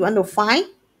 Actually, we want to find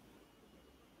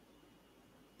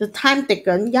the time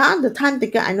taken. Yeah, the time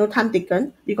taken, I know time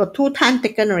taken. We got 2 time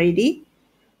taken already.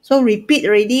 So repeat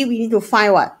already, we need to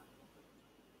find what?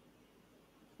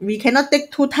 We cannot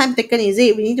take two time taken, is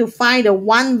it? We need to find the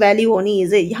one value only,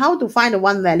 is it? How to find the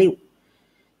one value?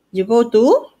 You go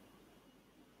to,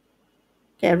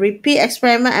 okay, repeat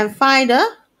experiment and find the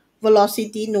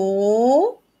velocity.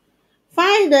 No.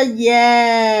 Find the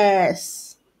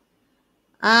yes.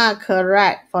 Ah,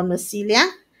 correct. From the Celia,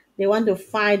 they want to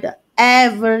find the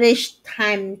average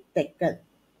time taken.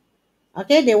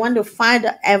 Okay, they want to find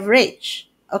the average.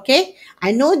 Okay,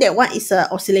 I know that one is a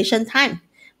oscillation time,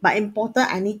 but important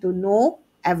I need to know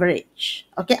average.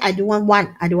 Okay, I don't want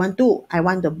one, I don't want two, I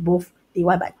want the both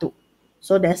divide by two.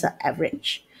 So there's an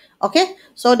average. Okay,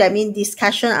 so that means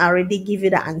discussion I already give you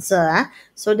the answer.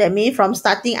 So that means from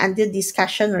starting until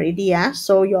discussion already.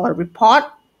 So your report.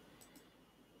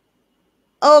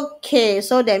 Okay,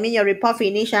 so that means your report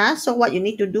finish. So what you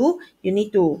need to do, you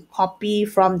need to copy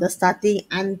from the starting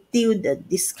until the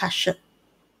discussion.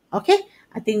 Okay,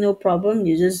 I think no problem.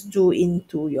 You just do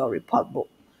into your report book.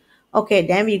 Okay,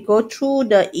 then we go through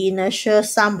the inertial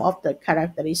sum of the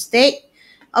characteristic.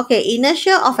 Okay,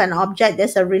 inertia of an object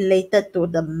that's related to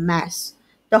the mass.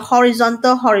 The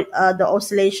the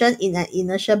oscillation in an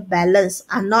inertial balance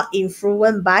are not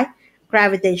influenced by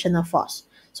gravitational force.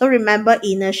 So remember,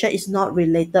 inertia is not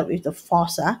related with the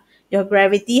force. Your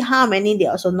gravity, how many, they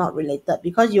also not related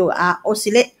because you are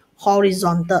oscillate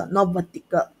horizontal, not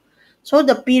vertical. So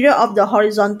the period of the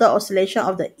horizontal oscillation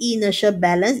of the inertial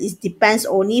balance is depends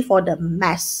only for the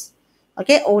mass.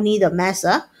 Okay, only the mass.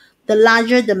 The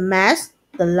larger the mass,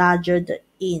 the larger the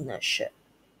inertia.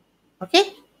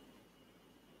 Okay.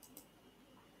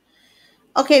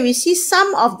 Okay, we see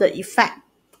some of the effect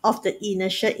of the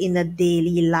inertia in the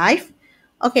daily life.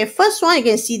 Okay, first one you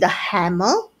can see the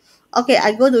hammer. Okay,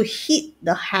 I go to hit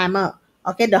the hammer.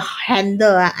 Okay, the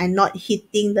handle, I'm not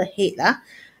hitting the head.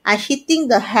 I'm hitting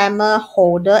the hammer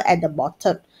holder at the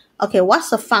bottom. Okay,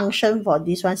 what's the function for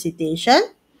this one situation?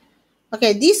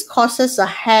 Okay, this causes a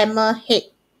hammer head.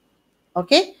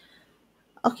 Okay,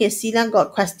 okay, Sina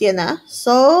got question.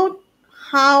 So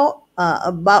how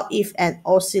about if an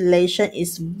oscillation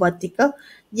is vertical?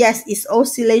 Yes, is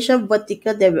oscillation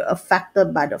vertical, they will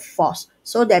affected by the force.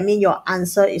 So that means your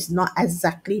answer is not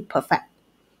exactly perfect.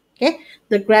 Okay,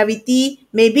 the gravity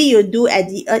maybe you do at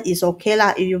the earth is okay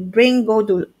lah. If you bring go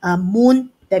to a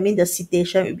moon, that means the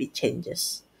situation will be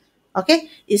changes. Okay,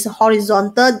 it's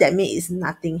horizontal, that means it's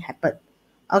nothing happened.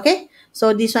 Okay,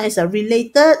 so this one is a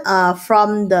related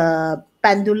from the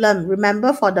pendulum.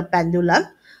 Remember for the pendulum,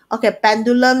 okay,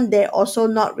 pendulum, they also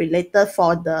not related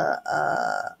for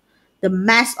the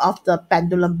mass of the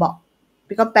pendulum bob,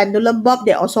 because pendulum bob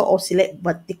they also oscillate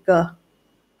vertical.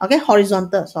 Okay,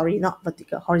 horizontal, sorry, not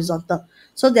vertical, horizontal.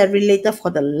 So they're related for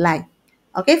the length.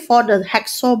 Okay, for the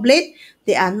hacksaw blade,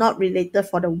 they are not related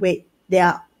for the weight. They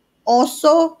are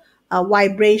also a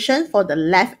vibration for the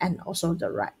left and also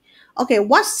the right. Okay,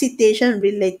 what situation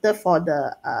related for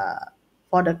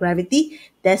the gravity?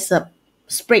 There's a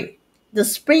spring. The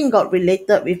spring got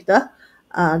related with uh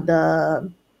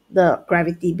the the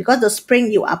gravity, because the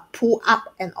spring you are pull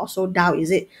up and also down,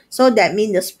 is it? So that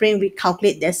means the spring we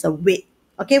calculate there's a weight.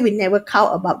 Okay, we never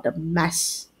count about the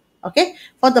mass. Okay,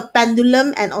 for the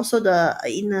pendulum and also the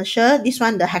inertia, this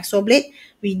one the hacksaw blade,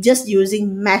 we just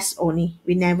using mass only,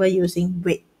 we never using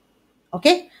weight.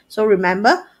 Okay, so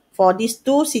remember for these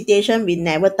two situations we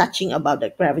never touching about the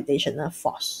gravitational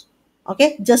force.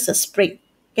 Okay, just a spring.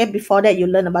 Okay, before that you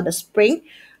learn about the spring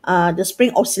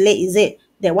oscillate, is it?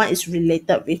 That one is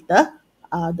related with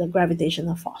the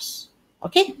gravitational force.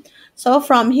 Okay, so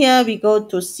from here we go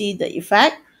to see the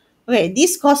effect. Okay,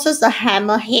 this causes the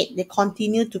hammer head, they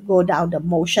continue to go down the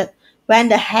motion when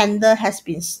the handle has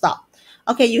been stopped.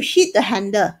 Okay, you hit the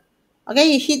handle.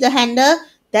 Okay, you hit the handle,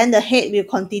 then the head will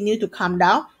continue to come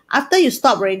down. After you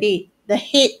stop already, the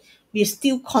head will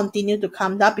still continue to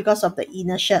come down because of the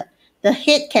inertia. The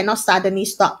head cannot suddenly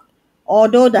stop.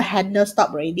 Although the handle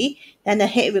stopped already, then the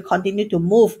head will continue to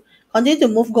move. Continue to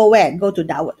move, go where? Go to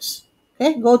downwards.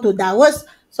 Okay, go to downwards.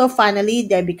 So finally,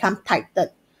 they become tightened.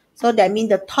 So that means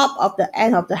the top of the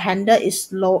end of the handle is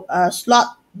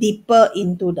slot deeper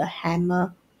into the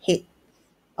hammer head.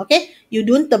 Okay, you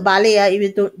don't terbalik. If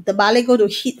you do terbalik, go to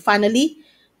hit, finally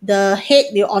the head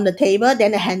will on the table,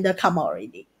 then the handle come out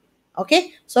already.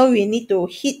 Okay, so we need to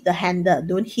hit the handle,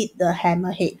 don't hit the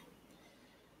hammer head.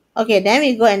 Okay, then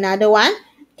we go another one.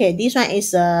 Okay, this one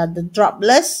is the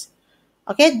droplets.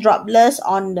 Okay, droplets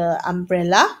on the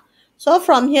umbrella. So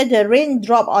from here, the rain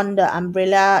drop on the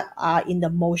umbrella are in the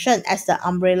motion as the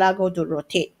umbrella go to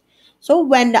rotate. So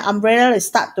when the umbrella is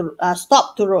stop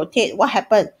to rotate, what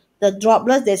happened? The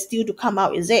droplets, they still to come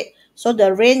out, is it? So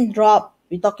the rain drop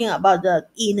We're talking about the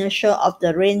inertia of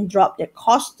the raindrop that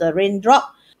caused the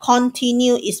raindrop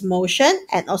continue its motion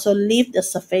and also leave the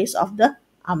surface of the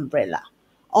umbrella.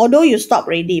 Although you stop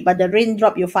already, but the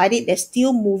raindrop, you find it, they're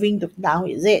still moving down,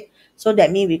 is it? So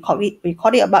that means we call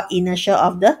it about inertia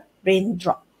of the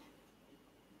raindrop.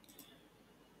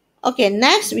 Okay,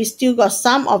 next we still got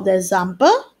some of the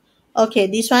example. Okay,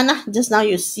 this one just now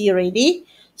you see already.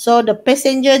 So the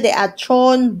passenger, they are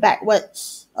thrown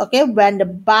backwards. Okay, when the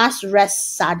bus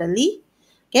rests suddenly,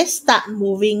 okay, start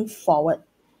moving forward.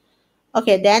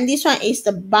 Okay, then this one is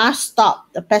the bus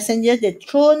stop. The passenger, they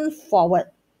thrown forward.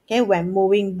 Okay, when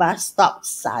moving bus stop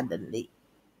suddenly.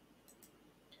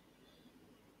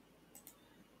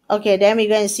 Okay, then we're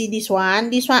going to see this one.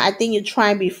 This one, I think you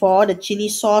tried before, the chili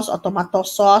sauce or tomato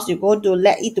sauce. You go to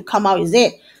let it to come out, is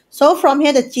it? So from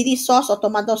here, the chili sauce or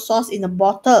tomato sauce in a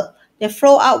bottle, they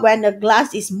flow out when the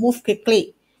glass is moved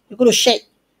quickly. You go to shake.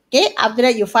 Okay, after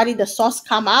that, you find it, the sauce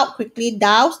come out quickly,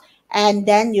 douse, and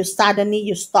then you suddenly,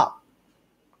 you stop.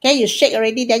 Okay, you shake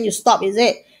already, then you stop, is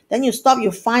it? Then you stop,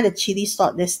 you find the chili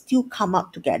sauce, they still come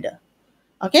up together.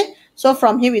 Okay, so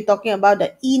from here we're talking about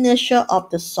the inertia of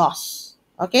the sauce.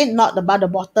 Okay, not about the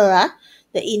bottle.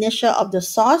 The inertia of the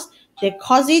sauce, they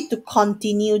cause it to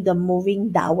continue the moving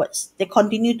downwards. They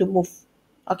continue to move,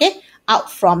 okay, out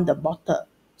from the bottle.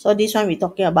 So this one we're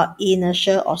talking about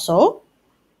inertia also.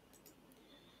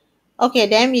 Okay,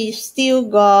 then we still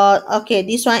got, okay,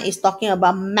 this one is talking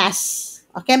about mass.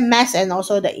 Okay, mass and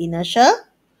also the inertia.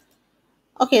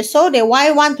 Okay, so they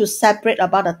why want to separate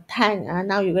about the tank.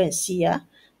 Now you're going to see.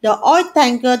 The oil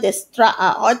tanker,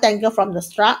 oil tanker from the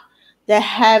truck, they're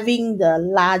having the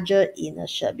larger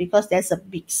inertia because there's a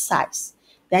big size.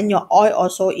 Then your oil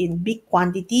also in big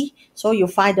quantity, so you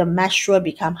find the mass sure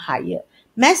become higher.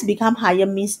 Mass become higher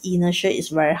means inertia is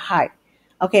very high.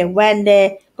 Okay, when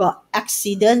they got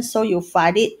accident, so you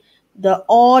find it, the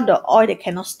oil they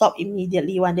cannot stop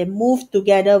immediately when they move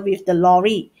together with the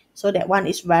lorry. So that one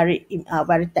is very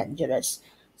dangerous.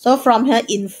 So from here,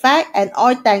 in fact, an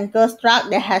oil tanker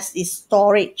truck that has its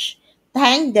storage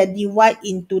tank that divide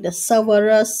into the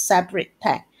several separate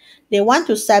tank. They want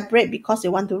to separate because they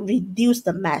want to reduce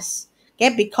the mass.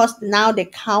 Okay, because now they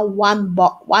count one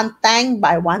tank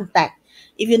by one tank.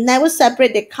 If you never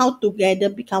separate, they count together,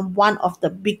 become one of the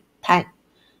big tank.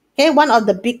 Okay, one of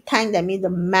the big tank, that means the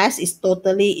mass is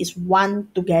totally is one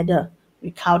together.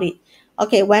 We count it.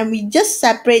 Okay, when we just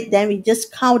separate, then we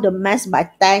just count the mass by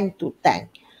tank to tank.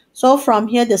 So from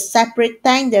here, the separate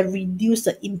tank, they reduce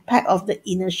the impact of the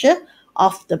inertia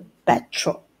of the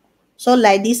petrol. So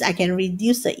like this, I can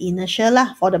reduce the inertia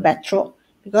lah for the petrol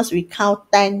because we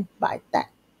count tank by tank.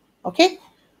 Okay.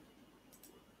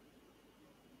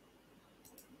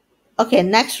 Okay,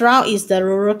 next round is the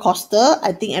roller coaster.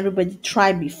 I think everybody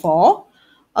tried before.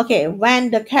 Okay, when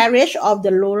the carriage of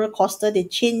the roller coaster, they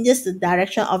changes the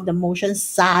direction of the motion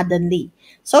suddenly.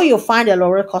 So you find the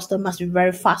roller coaster must be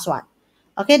very fast one.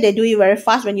 Okay, they do it very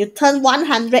fast. When you turn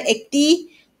 180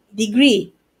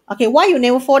 degree, okay, why you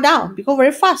never fall down? Because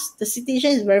very fast. The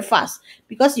situation is very fast.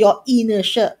 Because your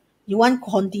inertia, you want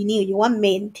continue, you want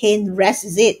maintain rest,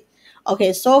 is it?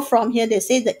 Okay, so from here they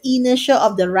say the inertia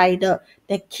of the rider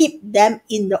that keep them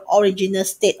in the original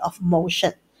state of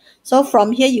motion. So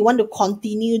from here you want to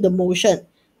continue the motion.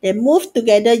 They move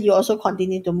together, you also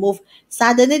continue to move.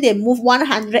 Suddenly they move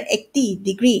 180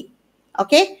 degree.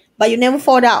 Okay, but you never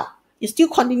fall down. You still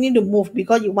continue to move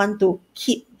because you want to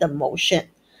keep the motion.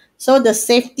 So the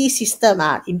safety system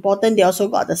are important. They also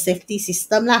got the safety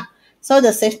system lah. So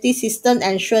the safety system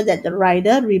ensure that the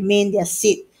rider remain their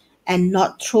seat and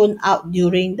not thrown out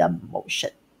during the motion.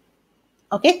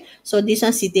 Okay, so this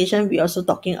one situation we also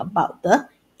talking about the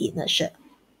inertia.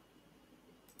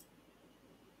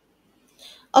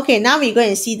 Okay, now we're going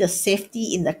to see the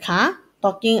safety in the car,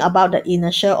 talking about the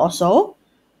inertia also.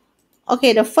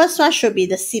 Okay, the first one should be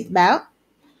the seat belt.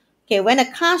 Okay, when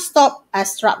a car stops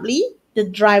abruptly, the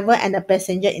driver and the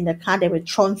passenger in the car, they will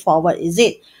thrown forward, is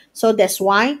it? So that's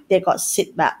why they got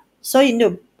seat belt. So you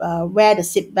need to wear the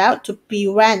seat belt to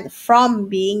prevent from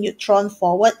being you thrown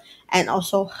forward and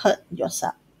also hurt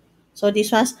yourself. So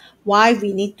this one's why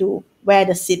we need to wear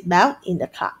the seat belt in the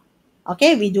car.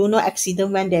 Okay, we do no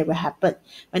accident when they will happen.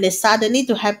 When they suddenly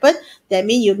to happen, that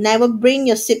means you never bring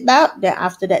your seat belt. Then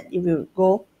after that, you will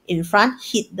go in front,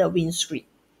 hit the windscreen.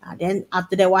 Then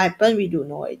after that, what happened, we do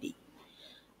know already.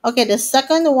 Okay, the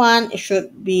second one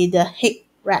should be the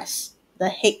headrest.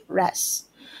 The headrest.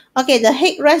 Okay, the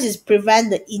headrest is prevent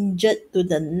the injured to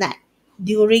the neck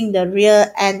during the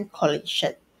rear end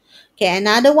collision. Okay,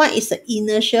 another one is the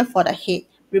inertia for the head.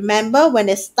 Remember when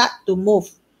they start to move,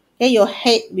 okay, your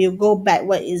head will go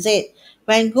backward, is it?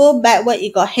 When go backward,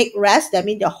 you got head rest. That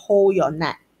means you hold your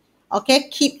neck. Okay,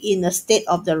 keep in a state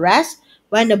of the rest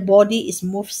when the body is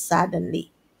moved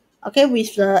suddenly. Okay,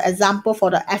 with the example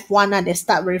for the F1, they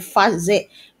start very fast, is it?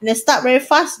 When they start very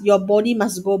fast, your body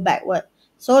must go backward.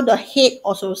 So the head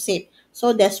also same.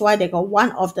 So that's why they got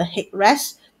one of the head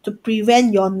rest to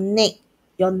prevent your neck.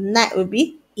 Your neck will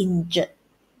be injured.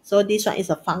 So this one is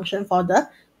a function for the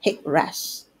head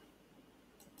rest.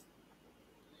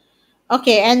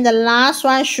 Okay, and the last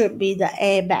one should be the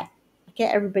airbag. Okay,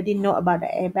 everybody know about the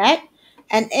airbag.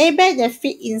 An airbag that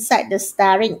fit inside the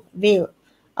steering wheel.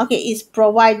 Okay, is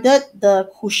provided the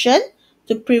cushion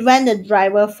to prevent the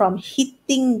driver from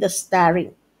hitting the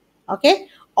steering. Okay,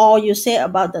 or you say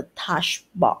about the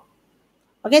dashboard.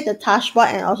 Okay, the dashboard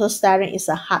and also steering is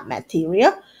a hard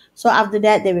material. So after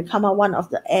that, they will come out one of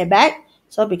the airbag.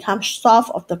 So become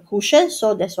soft of the cushion.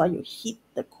 So that's why you hit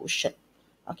the cushion.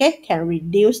 Okay, can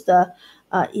reduce the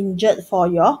injured for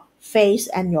your face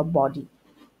and your body.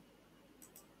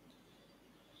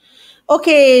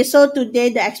 Okay, so today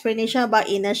the explanation about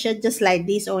inertia just like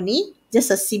this only,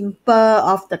 just a simple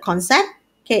of the concept.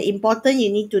 Okay, important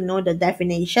you need to know the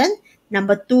definition.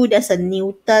 Number two, there's a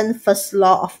Newton first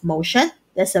law of motion.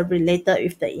 There's a related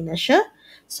with the inertia.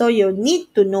 So you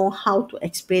need to know how to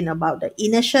explain about the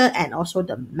inertia and also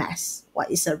the mass.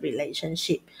 What is a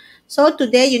relationship? So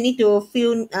today you need to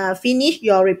finish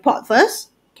your report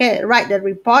first. Okay, write the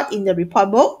report in the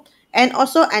report book. And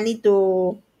also I need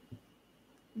to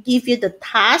give you the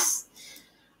task.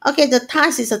 Okay, the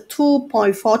task is a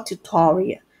 2.4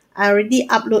 tutorial. I already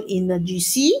upload in the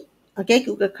GC, okay,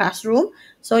 Google Classroom.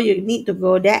 So you need to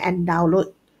go there and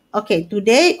download. Okay,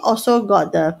 today also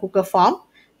got the Google form.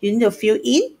 You need to fill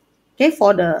in, okay,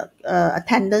 for the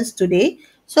attendance today.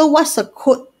 So what's the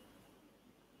code?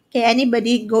 Okay,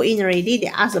 anybody go in already? They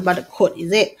ask about the code,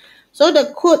 is it? So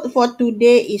the code for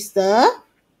today is the,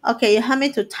 okay, you help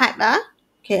me to type.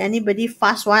 Okay, anybody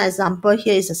fast one? Example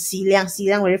here is a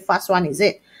Xiliang very fast one, is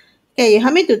it? Okay, you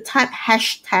help me to type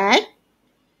hashtag,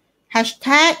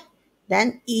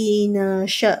 then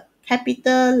inertia,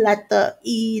 capital letter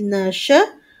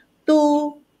inertia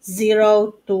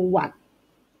 2021.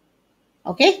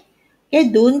 Okay,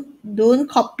 okay, don't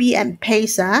copy and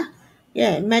paste.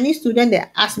 Yeah, many students they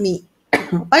ask me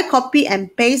why copy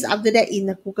and paste after that in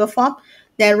the Google form.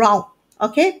 They're wrong.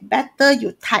 Okay, better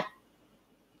you type.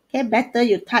 Okay, better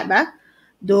you type.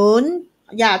 Don't,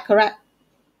 yeah, correct.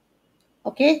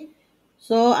 Okay,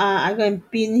 so I'm going to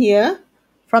pin here.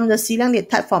 From the Silang, they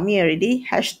type for me already.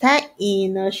 Hashtag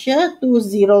inertia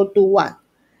 2021.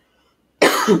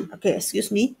 Okay,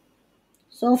 excuse me.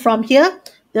 So from here,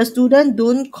 the student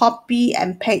don't copy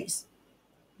and paste.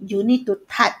 You need to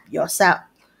type yourself,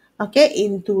 okay,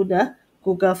 into the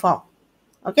Google form.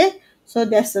 Okay, so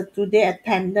that's the today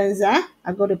attendance.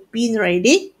 I got to pin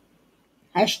ready.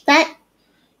 Hashtag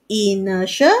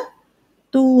inertia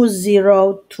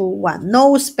 2021.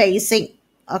 No spacing.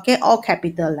 Okay, all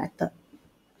capital letter.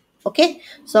 Okay,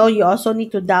 so you also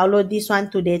need to download this one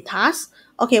today task.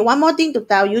 Okay, one more thing to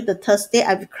tell you, the Thursday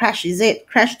I will crash, is it?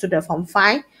 Crash to the Form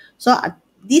 5. So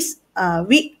this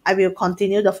week I will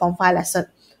continue the Form 5 lesson.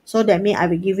 So that means I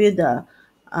will give you the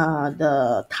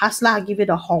task lah, give you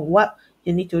the homework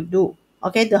you need to do.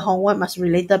 Okay, the homework must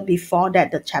related before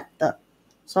that the chapter.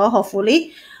 So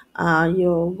hopefully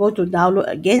you go to download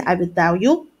again. I will tell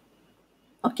you,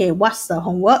 okay, what's the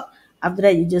homework. After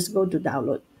that, you just go to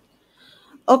download.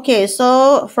 Okay,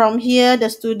 so from here, the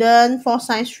student for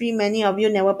science 3, many of you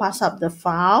never pass up the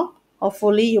file.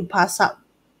 Hopefully, you pass up.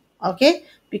 Okay,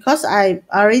 because I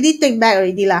already take back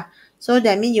already lah. So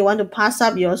that means you want to pass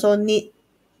up, you also need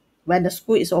when the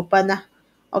school is open lah.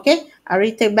 Okay, I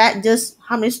already take back. Just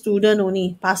how many students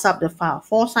only pass up the file?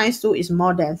 4 science 2 is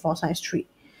more than 4 science 3.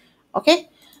 Okay,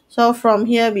 so from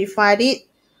here we find it.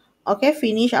 Okay,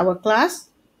 finish our class.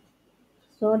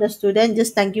 So the student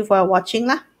just thank you for watching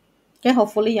lah. Okay,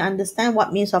 hopefully you understand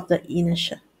what means of the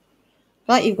inertia.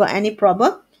 So if you got any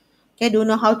problem, okay, don't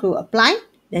know how to apply,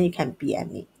 then you can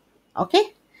PM me.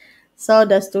 Okay, so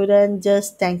the student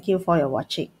just thank you for your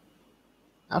watching.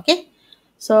 Okay,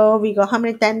 so we got how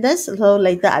many attendance? So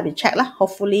later I will check lah.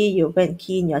 Hopefully you go and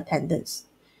key in your attendance.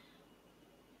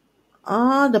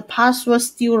 The password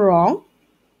still wrong.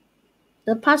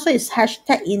 The password is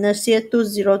hashtag inertia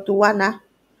 2021.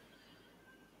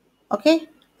 Okay,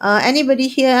 anybody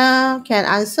here can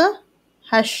answer?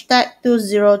 Hashtag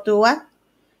 2021.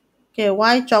 Okay,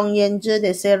 why Zhong Yanzhi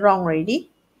they say wrong already?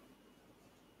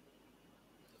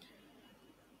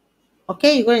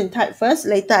 Okay, you're going to type first.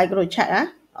 Later I go to check.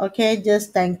 Okay,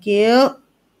 just thank you.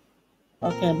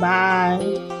 Okay,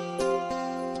 bye.